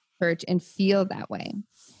enter in church and feel that way.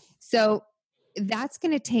 So that's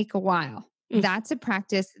going to take a while. That's a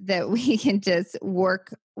practice that we can just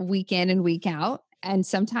work week in and week out. And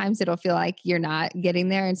sometimes it'll feel like you're not getting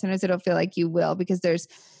there. And sometimes it'll feel like you will, because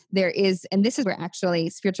there is, and this is where actually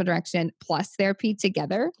spiritual direction plus therapy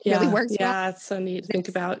together really works. Yeah. It's so neat to think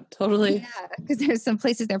about. Totally. Yeah. Because there's some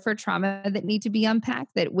places there for trauma that need to be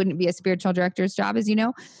unpacked that wouldn't be a spiritual director's job, as you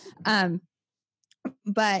know.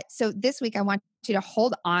 But so this week, I want you to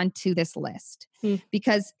hold on to this list Mm.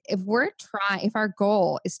 because if our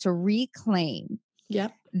goal is to reclaim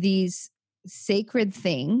Yep. these sacred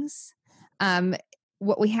things, um,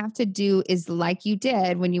 what we have to do is, like you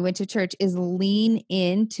did when you went to church, is lean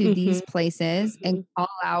into these Mhm. places and Mhm. call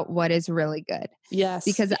out what is really good. Yes.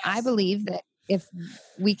 Because I Yes. believe that if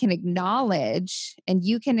we can acknowledge and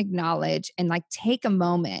you can acknowledge and like take a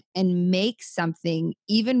moment and make something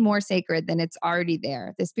even more sacred than it's already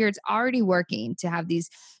there. The Spirit's already working to have these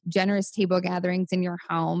generous table gatherings in your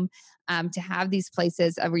home, to have these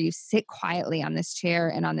places where you sit quietly on this chair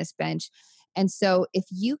and on this bench. And so, if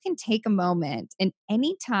you can take a moment and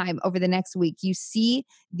any time over the next week you see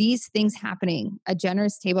these things happening, a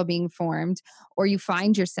generous table being formed, or you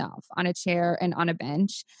find yourself on a chair and on a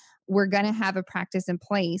bench, we're going to have a practice in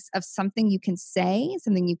place of something you can say,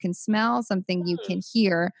 something you can smell, something you can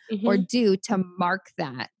hear or Mhm. do to mark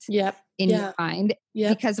that Yep. in your Yeah. mind.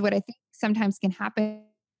 Yep. Because what I think sometimes can happen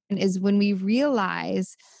is when we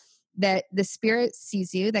realize that the Spirit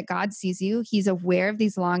sees you, that God sees you, He's aware of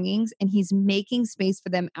these longings and He's making space for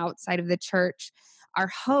them outside of the church. Our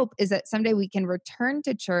hope is that someday we can return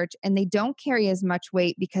to church and they don't carry as much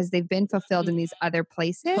weight because they've been fulfilled Mhm. in these other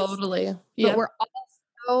places. Totally. But Yep. we're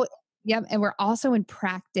also, yep, and we're also in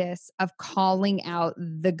practice of calling out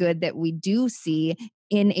the good that we do see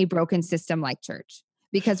in a broken system like church,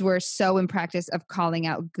 because we're so in practice of calling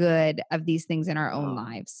out good of these things in our own Wow.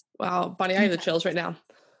 lives. Wow, Bonnie, I have the chills right now.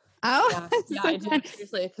 Oh, Yeah. Yeah, so I do. fun.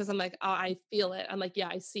 Seriously, because I'm like, oh, I feel it. I'm like, yeah,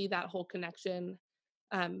 I see that whole connection.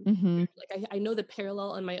 Hmm. Like I know the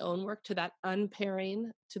parallel in my own work to that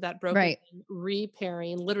unpairing, to that broken Right, thing,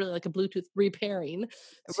 repairing, literally like a Bluetooth repairing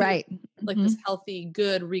to right. like Hmm. this healthy,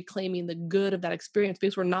 good, reclaiming the good of that experience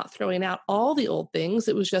because we're not throwing out all the old things.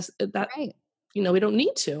 It was just that, Right. we don't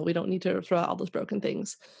need to. We don't need to throw out all those broken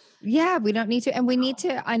things. Yeah, we don't need to. And we need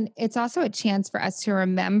to, and it's also a chance for us to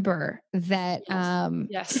remember that Yes.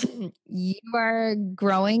 Yes. you are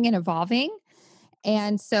growing and evolving.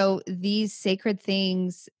 And so these sacred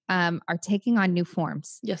things are taking on new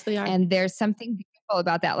forms. Yes, they are. And there's something beautiful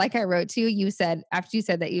about that. Like I wrote to you, you said, after you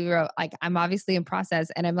said that, you wrote, like, I'm obviously in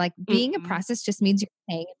process. And I'm like, being in Mhm. process just means you're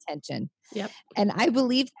paying attention. Yep. And I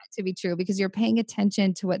believe that to be true because you're paying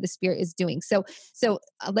attention to what the Spirit is doing. So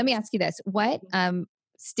let me ask you this: what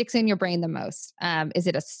sticks in your brain the most? Is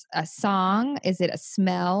it a song? Is it a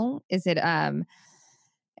smell? Is it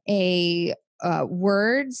a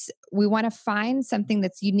words? We want to find something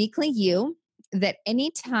that's uniquely you. That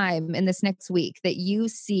any time in this next week that you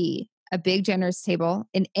see a big generous table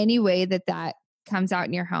in any way that comes out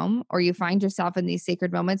in your home, or you find yourself in these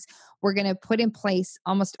sacred moments, we're going to put in place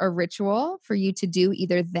almost a ritual for you to do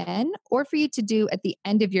either then or for you to do at the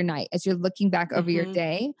end of your night as you're looking back over your Mhm.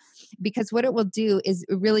 day. Because what it will do is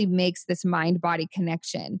it really makes this mind body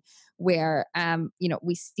connection where,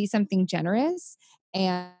 we see something generous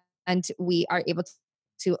and we are able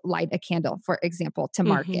to light a candle, for example, to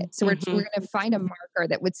mark it. Mhm. So we're Mhm. going to find a marker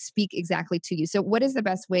that would speak exactly to you. So what is the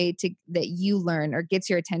best way to that you learn or gets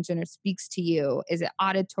your attention or speaks to you? Is it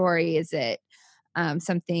auditory? Is it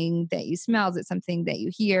something that you smell? Is it something that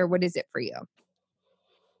you hear? What is it for you?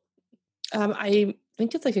 I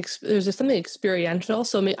think it's like there's just something experiential.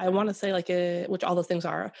 So I want to say like which all those things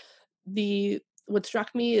are. The What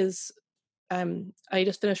struck me is I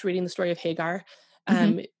just finished reading the story of Hagar. Hmm.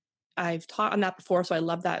 Um, I've taught on that before, so I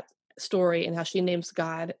love that story and how she names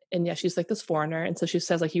God. And yeah, she's like this foreigner, and so she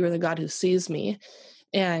says like, "You are the God who sees me."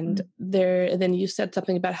 And then you said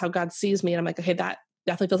something about how God sees me, and I'm like, okay, that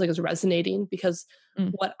definitely feels like it's resonating because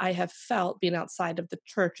Mm-hmm. what I have felt being outside of the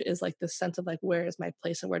church is like this sense of like, where is my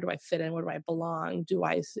place and where do I fit in? Where do I belong?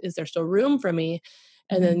 Is there still room for me?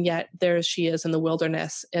 And Hmm. then yet there she is in the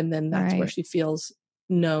wilderness, and then that's where Right. she feels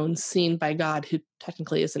known, seen by God, who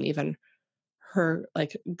technically isn't even her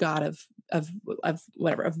like God of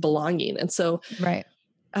whatever of belonging. And so Right.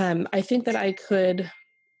 I think that I could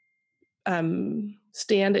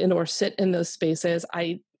stand in or sit in those spaces.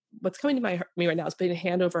 What's coming to me right now is putting a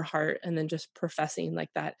hand over heart and then just professing like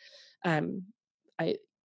that. Um, I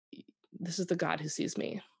This is the God who sees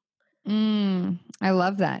me. I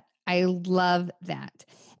love that. I love that.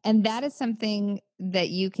 And that is something that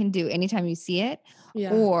you can do anytime you see it.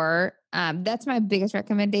 Yeah, Or that's my biggest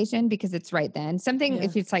recommendation because it's right then. Something, yeah,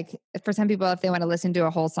 if it's like for some people, if they want to listen to a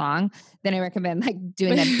whole song, then I recommend like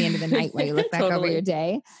doing that at the end of the night while you look back over your totally.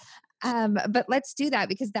 day. But let's do that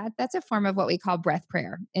because that's a form of what we call breath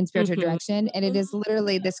prayer in spiritual Hmm. direction. And it is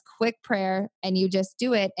literally this quick prayer and you just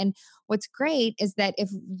do it. And what's great is that if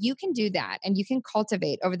you can do that and you can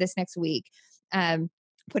cultivate over this next week, um,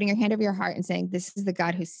 putting your hand over your heart and saying, "This is the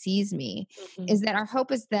God who sees me," Hmm. is that our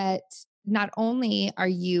hope is that not only are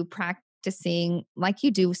you practicing like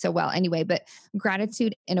you do so well anyway, but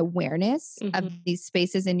gratitude and awareness of Hmm. these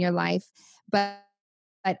spaces in your life. But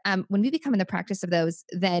when we become in the practice of those,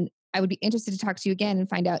 then I would be interested to talk to you again and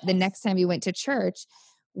find out the Yes. next time you went to church,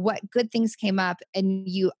 what good things came up and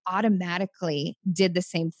you automatically did the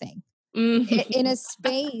same thing in a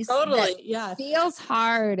space that Totally. Yes. feels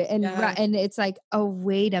hard Yes. and it's like, oh,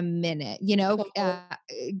 wait a minute,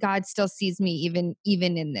 Totally. God still sees me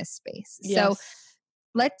even in this space. So Yes.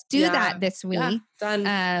 let's do Yeah. that this Yeah. week. Done.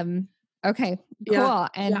 um okay, Yeah. cool, Yeah.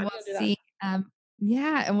 and I'm we'll gonna do that. see.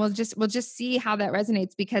 Yeah, and we'll just see how that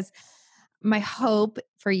resonates, because my hope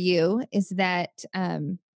for you is that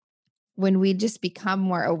when we just become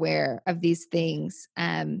more aware of these things,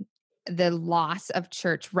 the loss of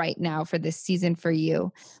church right now for this season for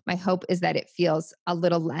you, my hope is that it feels a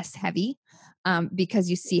little less heavy, because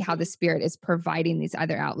you see how the Mhm. Spirit is providing these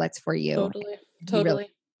other outlets for you. Totally. He really, Totally.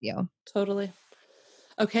 you Totally.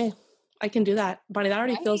 Okay. I can do that. Bonnie, that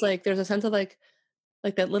already feels right. like there's a sense of like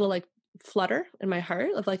that little like flutter in my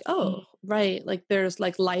heart of like, Mm, oh, right. Like there's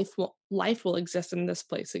like life will exist in this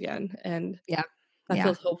place again. And yeah, that yeah,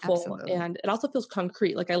 feels hopeful. absolutely. And it also feels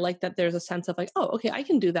concrete. Like I like that there's a sense of like, oh, okay, I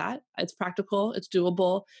can do that. It's practical, it's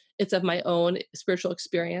doable, it's of my own spiritual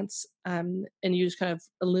experience. And you just kind of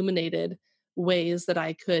illuminated ways that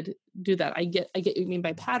I could do that. I get what you mean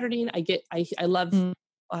by patterning. I love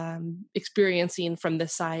Mm, experiencing from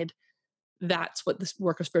this side. That's what this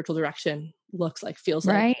work of spiritual direction looks like, feels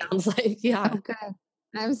like, right. sounds like. Yeah. Oh, good.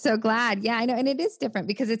 I'm so glad. Yeah, I know, and it is different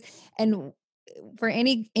because for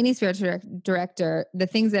any spiritual director, the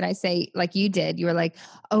things that I say, like you did, you were like,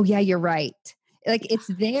 "Oh yeah, you're right." Like it's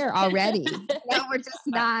there already. We're just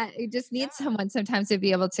not. You just Yeah. need someone sometimes to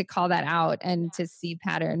be able to call that out and to see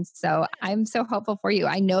patterns. So I'm so hopeful for you.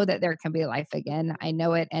 I know that there can be life again. I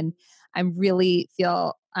know it, and I'm really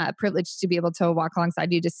feel privileged to be able to walk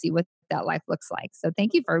alongside you to see what that life looks like. So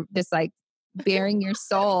thank you for just like bearing your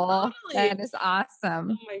soul. Totally. That is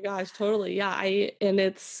awesome. Oh my gosh, totally. Yeah,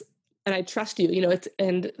 and I trust you. It's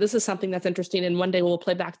and this is something that's interesting. And one day we'll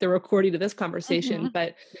play back the recording of this conversation. Mhm.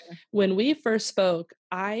 But Yeah. when we first spoke,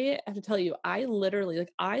 I have to tell you, I literally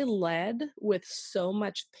like I led with so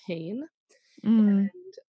much pain. Mm.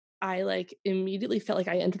 I like immediately felt like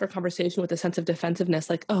I entered a conversation with a sense of defensiveness,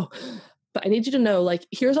 like, oh, but I need you to know, like,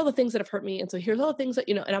 here's all the things that have hurt me. And so here's all the things that,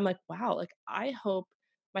 and I'm like, wow, like my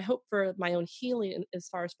hope for my own healing as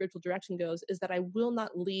far as spiritual direction goes is that I will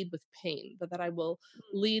not lead with pain, but that I will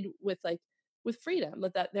lead with with freedom,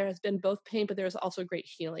 but that there has been both pain, but there's also great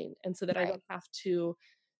healing. And so that I Right. don't have to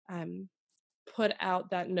um, put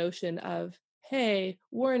out that notion of, hey,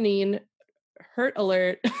 warning, hurt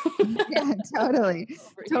alert. Yeah, totally.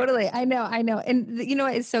 Over here. Totally. I know. And you know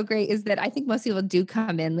what is so great is that I think most people do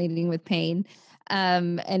come in leading with pain.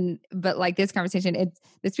 But like this conversation, it's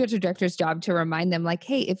the spiritual director's job to remind them, like,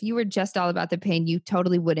 hey, if you were just all about the pain, you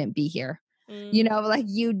totally wouldn't be here. Mm, Like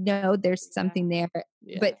there's yeah. something there.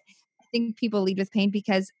 Yeah. But I think people lead with pain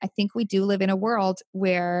because I think we do live in a world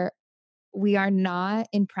where we are not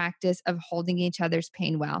in practice of holding each other's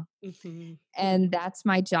pain well. Mhm. And that's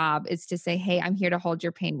my job, is to say, "Hey, I'm here to hold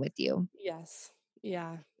your pain with you." Yes.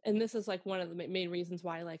 Yeah. And this is like one of the main reasons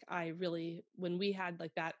why, like, I really, when we had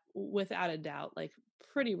like that, without a doubt, like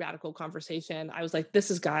pretty radical conversation, I was like, this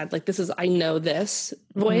is God. Like, I know this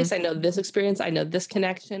voice, Mhm. I know this experience, I know this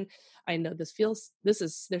connection, I know there's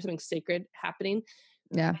something sacred happening.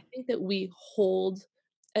 Yeah. I think that we hold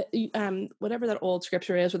whatever that old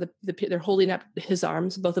scripture is, where they're holding up his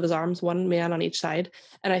arms, both of his arms, one man on each side.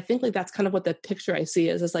 And I think like that's kind of what the picture I see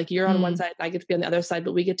is like you're on one Mm. side and I get to be on the other side,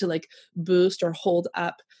 but we get to like boost or hold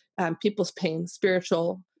up people's pain,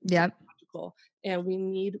 spiritual, Yep. psychological. And we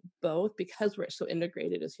need both because we're so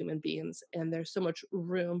integrated as human beings. And there's so much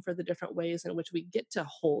room for the different ways in which we get to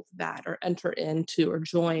hold that or enter into or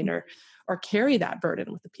join or carry that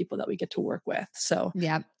burden with the people that we get to work with. So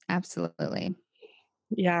Yep. Absolutely.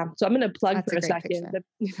 yeah. So I'm going to plug That's for a a great second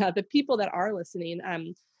picture. that the people that are listening,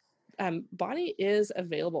 Bonnie is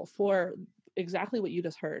available for exactly what you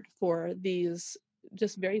just heard, for these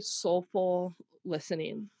just very soulful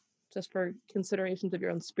listening, just for considerations of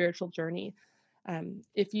your own spiritual journey.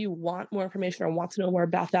 If you want more information or want to know more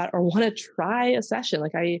about that or want to try a session,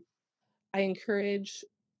 like I encourage,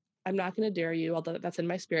 I'm not going to dare you, although that's in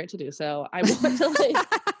my spirit to do so. I want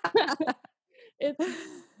to it's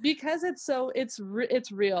because it's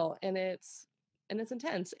real and it's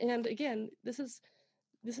intense. And again, this is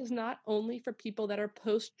not only for people that are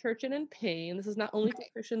post church and in pain. This is not only for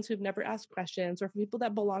Right. Christians who've never asked questions or for people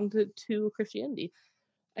that belong to Christianity.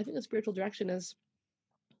 I think the spiritual direction is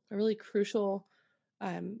a really crucial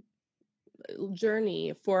um,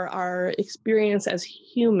 journey for our experience as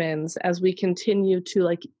humans as we continue to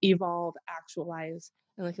like evolve, actualize,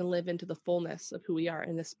 and like live into the fullness of who we are.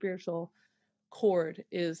 And the spiritual cord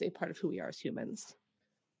is a part of who we are as humans.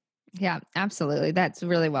 Yeah, absolutely. That's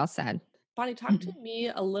really well said. Bonnie, talk to me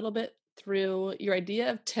a little bit through your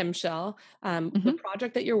idea of Timshel, the Mhm.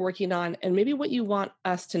 project that you're working on, and maybe what you want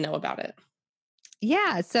us to know about it.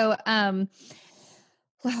 Yeah. So,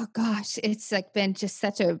 oh gosh, it's like been just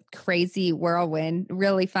such a crazy whirlwind,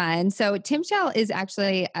 really fun. So Timshel is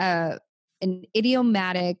actually an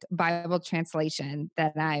idiomatic Bible translation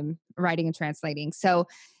that I'm writing and translating. So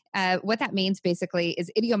what that means basically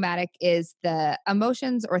is idiomatic is the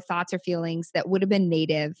emotions or thoughts or feelings that would have been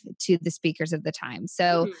native to the speakers of the time.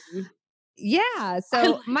 So Mhm. yeah, I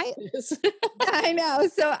so like my this. I know.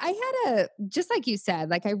 So I had just like you said,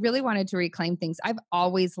 like I really wanted to reclaim things. I've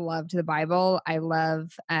always loved the Bible. I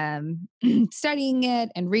love studying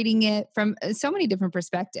it and reading it from so many different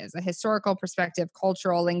perspectives, a historical perspective,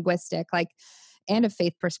 cultural, linguistic, like and a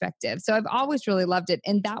faith perspective. So I've always really loved it.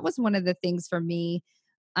 And that was one of the things for me,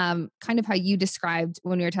 kind of how you described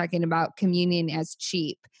when we were talking about communion as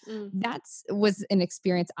cheap. Mm. That's was an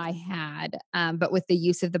experience I had, but with the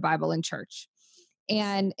use of the Bible in church.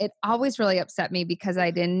 And it always really upset me because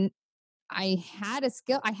I had a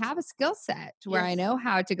skill, I have a skill set where I Yes. know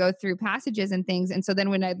how to go through passages and things. And so then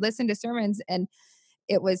when I'd listen to sermons and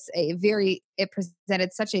it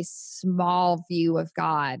presented such a small view of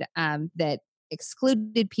God, that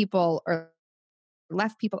excluded people or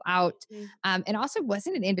left people out, Mm. and also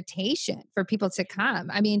wasn't an invitation for people to come.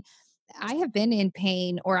 I mean, I have been in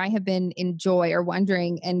pain or I have been in joy or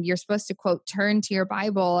wondering, and you're supposed to quote, turn to your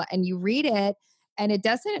Bible and you read it and it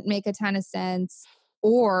doesn't make a ton of sense,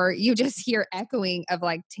 or you just hear echoing of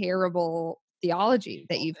like terrible theology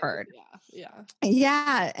that Evil you've things. heard. Yeah.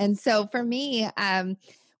 Yeah. And so for me,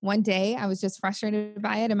 one day I was just frustrated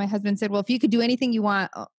by it. And my husband said, well, if you could do anything you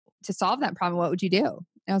want to solve that problem, what would you do?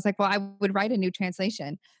 And I was like, well, I would write a new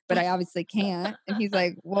translation, but I obviously can't. And he's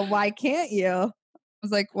like, well, why can't you? I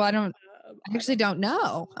was like, well, I I actually don't. don't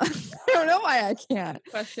know. I don't know why I can't.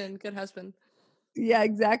 Good question. Good husband. Yeah,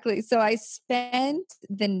 exactly. So I spent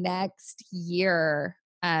the next year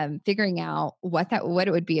figuring out what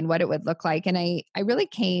it would be and what it would look like. And I really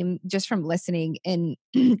came just from listening in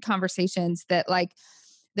conversations that like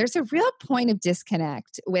there's a real point of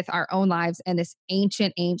disconnect with our own lives and this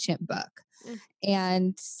ancient book. Mm.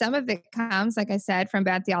 And some of it comes, like I said, from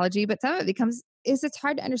bad theology, but some of it comes is it's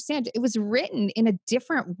hard to understand. It was written in a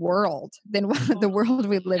different world than the Totally. world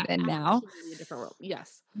we live Yeah, in now. absolutely a different world.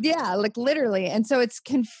 Yes. Yeah, like literally. And so it's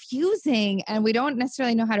confusing and we don't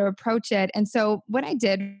necessarily know how to approach it. And so what I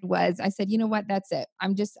did was I said, you know what? That's it.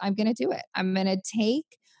 I'm going to do it. I'm going to take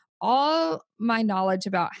all my knowledge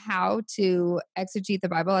about how to exegete the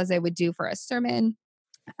Bible as I would do for a sermon.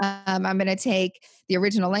 I'm going to take the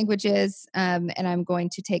original languages, and I'm going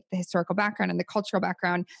to take the historical background and the cultural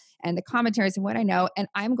background and the commentaries and what I know. And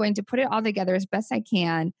I'm going to put it all together as best I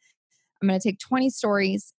can. I'm going to take 20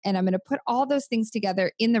 stories and I'm going to put all those things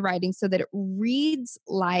together in the writing so that it reads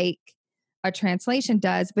like a translation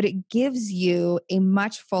does, but it gives you a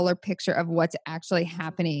much fuller picture of what's actually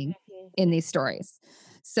happening Mhm. in these stories.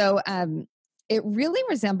 So, it really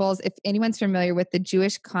resembles, if anyone's familiar with the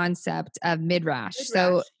Jewish concept of midrash.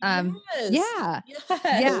 So, Midrash. Yes. yeah,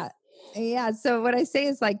 Yes. yeah, yeah. So what I say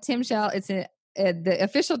is like Timshel, the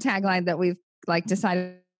official tagline that we've like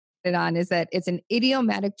decided on is that it's an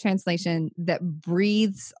idiomatic translation that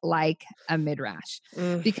breathes like a midrash,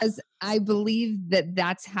 Mm. because I believe that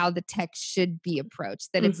that's how the text should be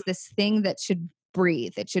approached, that Mhm. it's this thing that should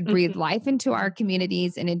breathe. It should breathe Mhm. life into our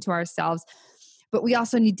communities and into ourselves, but we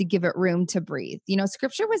also need to give it room to breathe. You know,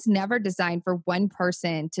 scripture was never designed for one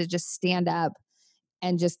person to just stand up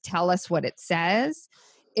and just tell us what it says.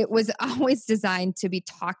 It was always designed to be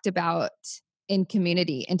talked about in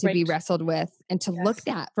community and to be Right. wrestled with and to Yes. looked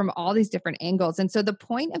at from all these different angles. And so the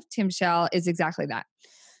point of Timshel is exactly that.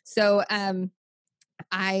 So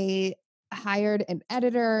I hired an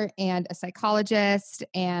editor and a psychologist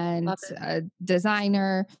and Love it. a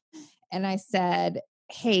designer. And I said,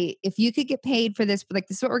 hey, if you could get paid for this, like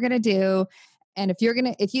this is what we're going to do. And if you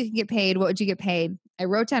could get paid, what would you get paid? I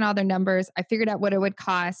wrote down all their numbers. I figured out what it would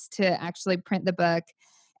cost to actually print the book.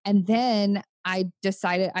 And then I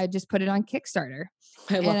decided I just put it on Kickstarter.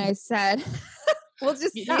 I And love I it. said, we'll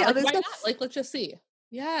just Yeah, see how like this why goes. not? Like let's just see. Like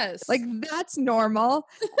Yes. that's normal.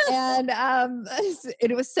 And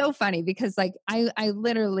it was so funny because like I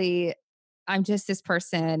literally I'm just this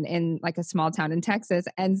person in like a small town in Texas.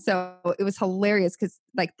 And so it was hilarious because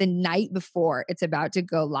like the night before it's about to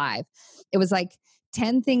go live, it was like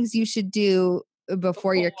 10 things you should do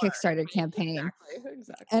before your Kickstarter Right. campaign.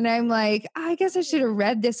 Exactly. And I'm like, I guess I should have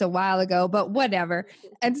read this a while ago, but whatever.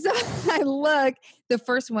 And so I look, the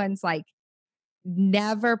first one's like,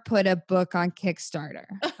 never put a book on Kickstarter.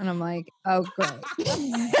 And I'm like, oh, great.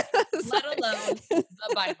 Let alone the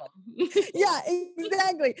Bible. Yeah,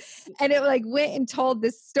 exactly. And it like went and told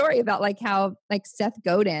this story about like how like Seth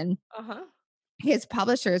Godin, Uh-huh. his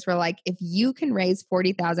publishers were like, if you can raise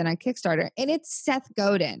 40,000 on Kickstarter, and it's Seth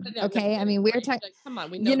Godin. No, Okay. I mean, we're talking, like, come on,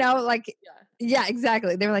 we know, like, yeah. yeah,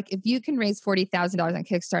 exactly. They were like, if you can raise $40,000 on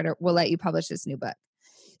Kickstarter, we'll let you publish this new book.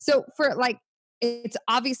 So for like, it's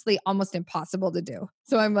obviously almost impossible to do.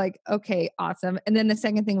 So I'm like, okay, awesome. And then the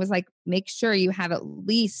second thing was like, make sure you have at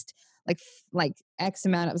least like X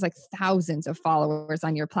amount. It was like thousands of followers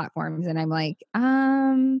on your platforms. And I'm like,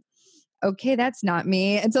 okay, that's not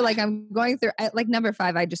me. And so like, I'm going through like number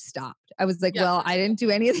 5, I just stopped. I was like, well, I didn't do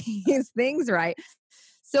any of these things right.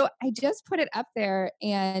 So I just put it up there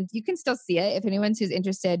and you can still see it if anyone's who's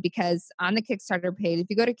interested, because on the Kickstarter page, if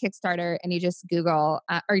you go to Kickstarter and you just Google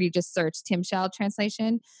or you just search Tim Shell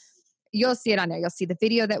translation, you'll see it on there. You'll see the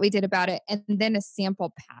video that we did about it and then a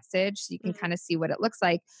sample passage so you can kind of see what it looks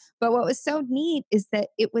like. But what was so neat is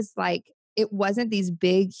that it was like, it wasn't these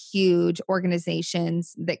big, huge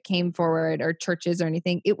organizations that came forward or churches or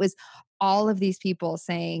anything. It was all of these people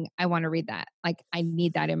saying, I want to read that. Like, I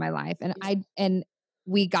need that in my life. And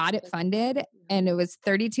we got it funded and it was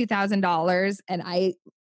 $32,000. And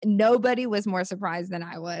nobody was more surprised than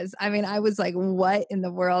I was. I mean, I was like, what in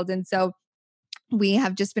the world? And so we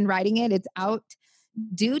have just been writing it. It's out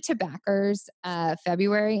due to backers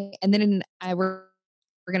February. And then we're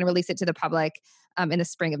going to release it to the public in the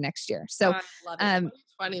spring of next year. So, I love it.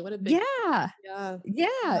 2020, what a big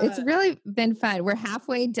yeah, it's really been fun. We're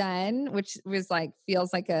halfway done, which was like,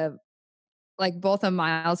 feels like both a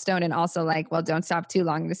milestone and also like, well, don't stop too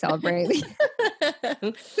long to celebrate.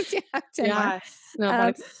 Yeah,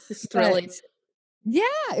 no, it's thrilling. Yeah,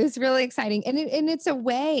 it was really exciting. And it's a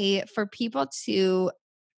way for people to,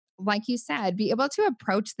 like you said, be able to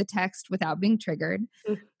approach the text without being triggered,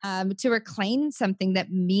 to reclaim something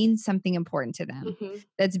that means something important to them,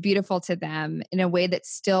 that's beautiful to them in a way that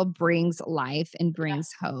still brings life and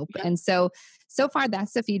brings hope. And so far,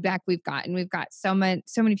 that's the feedback we've gotten. We've got so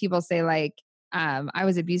many people say like, I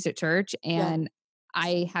was abused at church and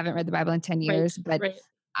I haven't read the Bible in 10 years, but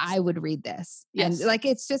I would read this. And like,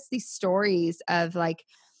 it's just these stories of like,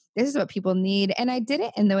 this is what people need. And I did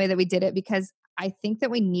it in the way that we did it because I think that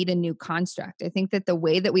we need a new construct. I think that the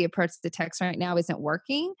way that we approach the text right now isn't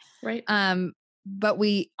working. Right. But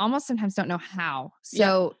we almost sometimes don't know how.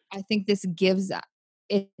 So I think this gives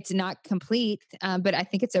it's not complete, but I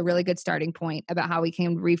think it's a really good starting point about how we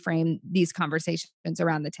can reframe these conversations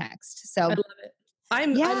around the text. So I love it.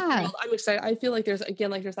 I'm thrilled. I'm excited. I feel like there's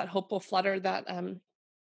that hopeful flutter that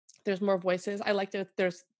there's more voices. I like that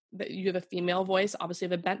you have a female voice, obviously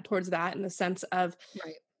have a bent towards that in the sense of,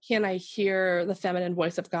 can I hear the feminine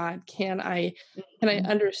voice of God? Can I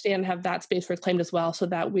understand, have that space reclaimed as well, so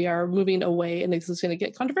that we are moving away, and this is going to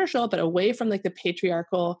get controversial, but away from like the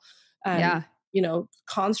patriarchal,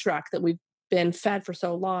 construct that we've been fed for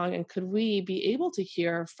so long. And could we be able to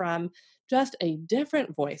hear from just a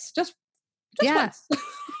different voice? Just once.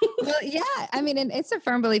 Well, yeah. I mean, and it's a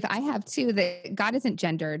firm belief I have too, that God isn't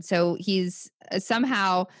gendered. So he's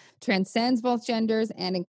somehow transcends both genders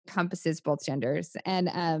and encompasses both genders. And,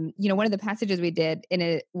 one of the passages we did in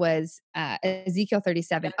it was Ezekiel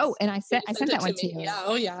 37. Yes. Oh, and I sent that one to you. Yeah.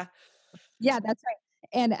 Oh yeah. Yeah, that's right.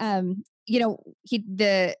 And,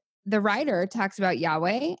 the writer talks about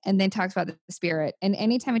Yahweh and then talks about the Spirit. And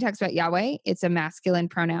anytime he talks about Yahweh, it's a masculine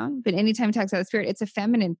pronoun. But anytime he talks about the Spirit, it's a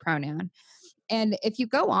feminine pronoun. And if you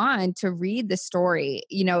go on to read the story,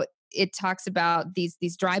 it talks about these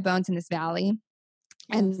dry bones in this valley.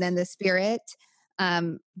 And then the Spirit,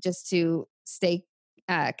 just to stay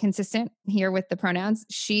consistent here with the pronouns,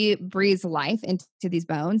 she breathes life into these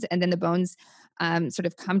bones. And then the bones sort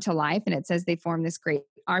of come to life. And it says they form this great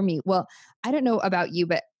army. Well, I don't know about you,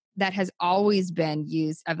 but that has always been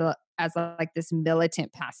used as like this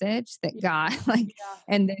militant passage that God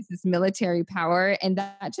and there's this military power, and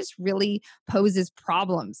that just really poses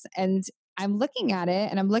problems. And I'm looking at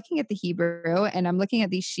it and I'm looking at the Hebrew and I'm looking at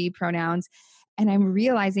these she pronouns and I'm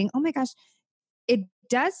realizing, oh my gosh, it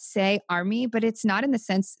does say army, but it's not in the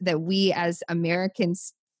sense that we as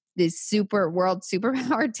Americans, this world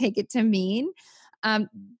superpower, take it to mean.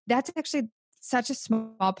 That's actually such a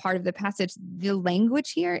small part of the passage. The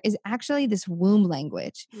language here is actually this womb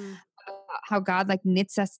language, how God like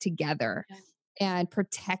knits us together. and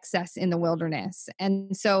protects us in the wilderness.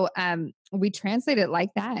 And so we translate it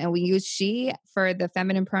like that. And we use she for the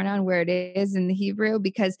feminine pronoun where it is in the Hebrew,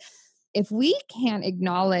 because if we can't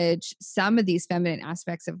acknowledge some of these feminine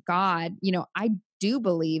aspects of God, I do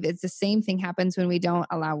believe it's the same thing happens when we don't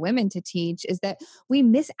allow women to teach, is that we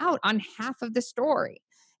miss out on half of the story.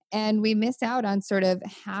 And we miss out on sort of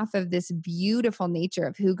half of this beautiful nature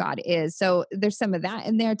of who God is. So there's some of that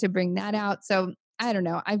in there to bring that out. So I don't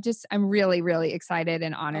know. I'm really, really excited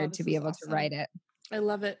and honored to be able to write it. I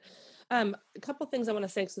love it. A couple things I want to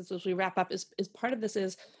say since as we wrap up is part of this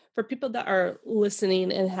is for people that are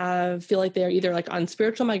listening and feel like they're either like on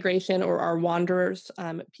spiritual migration or are wanderers,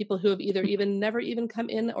 people who have either never even come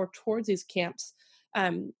in or towards these camps,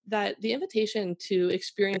 that the invitation to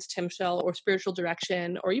experience Timshel or spiritual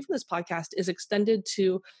direction, or even this podcast, is extended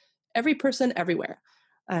to every person everywhere.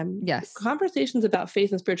 Yes. Conversations about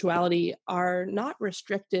faith and spirituality are not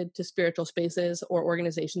restricted to spiritual spaces or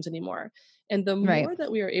organizations anymore. And the more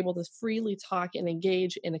that we are able to freely talk and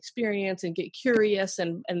engage and experience and get curious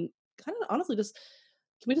and kind of honestly can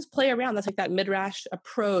we just play around? That's like that midrash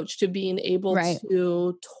approach to being able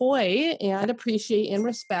to toy and appreciate and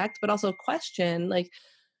respect, but also question, like,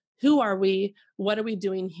 who are we? What are we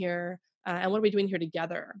doing here? And what are we doing here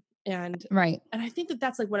together? And I think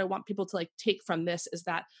that's like what I want people to like take from this, is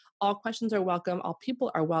that all questions are welcome, all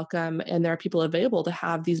people are welcome, and there are people available to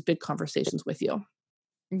have these big conversations with you.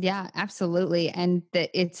 Yeah, absolutely. And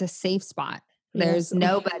that it's a safe spot. There's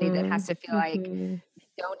nobody that has to feel like they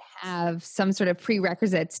don't have some sort of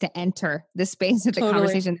prerequisites to enter the space of the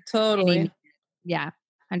conversation. Totally. Yeah,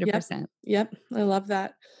 100%. Yep. I love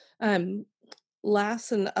that.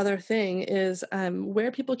 Last and other thing is where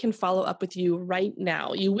people can follow up with you right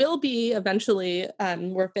now. You will be eventually,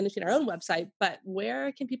 we're finishing our own website, but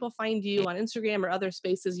where can people find you on Instagram or other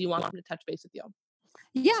spaces you want them to touch base with you?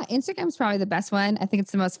 Yeah, Instagram's probably the best one. I think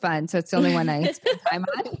it's the most fun. So it's the only one I spend time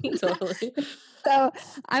on. Totally. So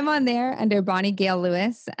I'm on there under Bonnie Gale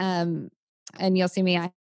Lewis. And you'll see me.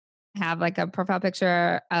 I have like a profile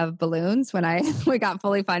picture of balloons when we got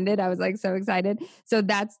fully funded. I was like so excited. So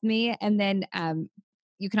that's me. And then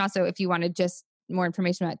you can also, if you want to just more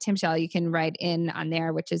information about Timshel, you can write in on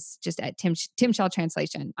there, which is just at Timshel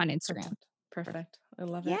Translation on Instagram. Perfect. I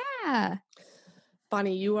love it. Yeah.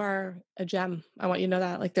 Bonnie, you are a gem. I want you to know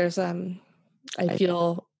that. Like there's, I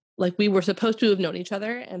feel like we were supposed to have known each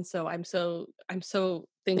other. And so I'm so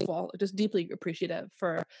thankful, just deeply appreciative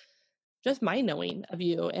for just my knowing of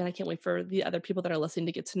you. And I can't wait for the other people that are listening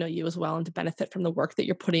to get to know you as well and to benefit from the work that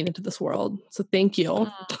you're putting into this world. So thank you.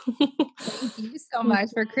 Thank you so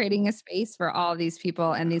much for creating a space for all these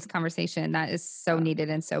people and these conversations. That is so needed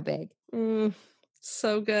and so big.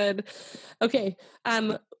 So good. Okay.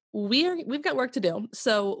 We've got work to do.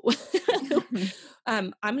 So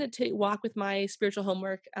I'm going to walk with my spiritual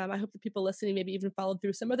homework. I hope that people listening maybe even followed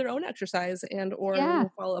through some of their own exercise or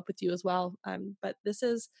will follow up with you as well. But this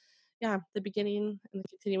is, the beginning and the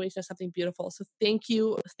continuation of something beautiful. So thank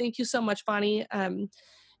you. Thank you so much, Bonnie. And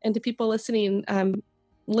to people listening,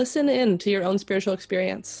 listen in to your own spiritual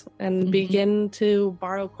experience and begin to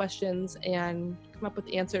borrow questions and come up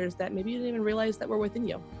with answers that maybe you didn't even realize that were within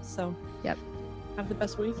you. So have the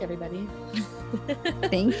best week, everybody.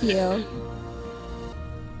 Thank you.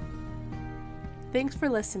 Thanks for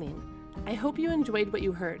listening. I hope you enjoyed what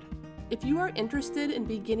you heard. If you are interested in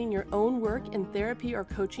beginning your own work in therapy or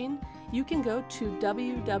coaching, you can go to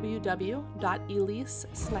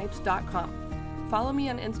www.elisesnipes.com. Follow me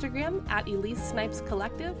on Instagram at Elise Snipes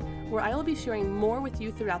Collective, where I will be sharing more with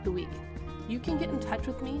you throughout the week. You can get in touch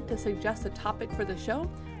with me to suggest a topic for the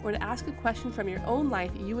show or to ask a question from your own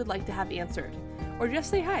life you would like to have answered. Or just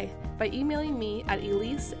say hi by emailing me at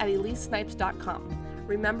elise@elisesnipes.com.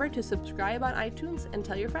 Remember to subscribe on iTunes and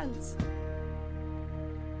tell your friends.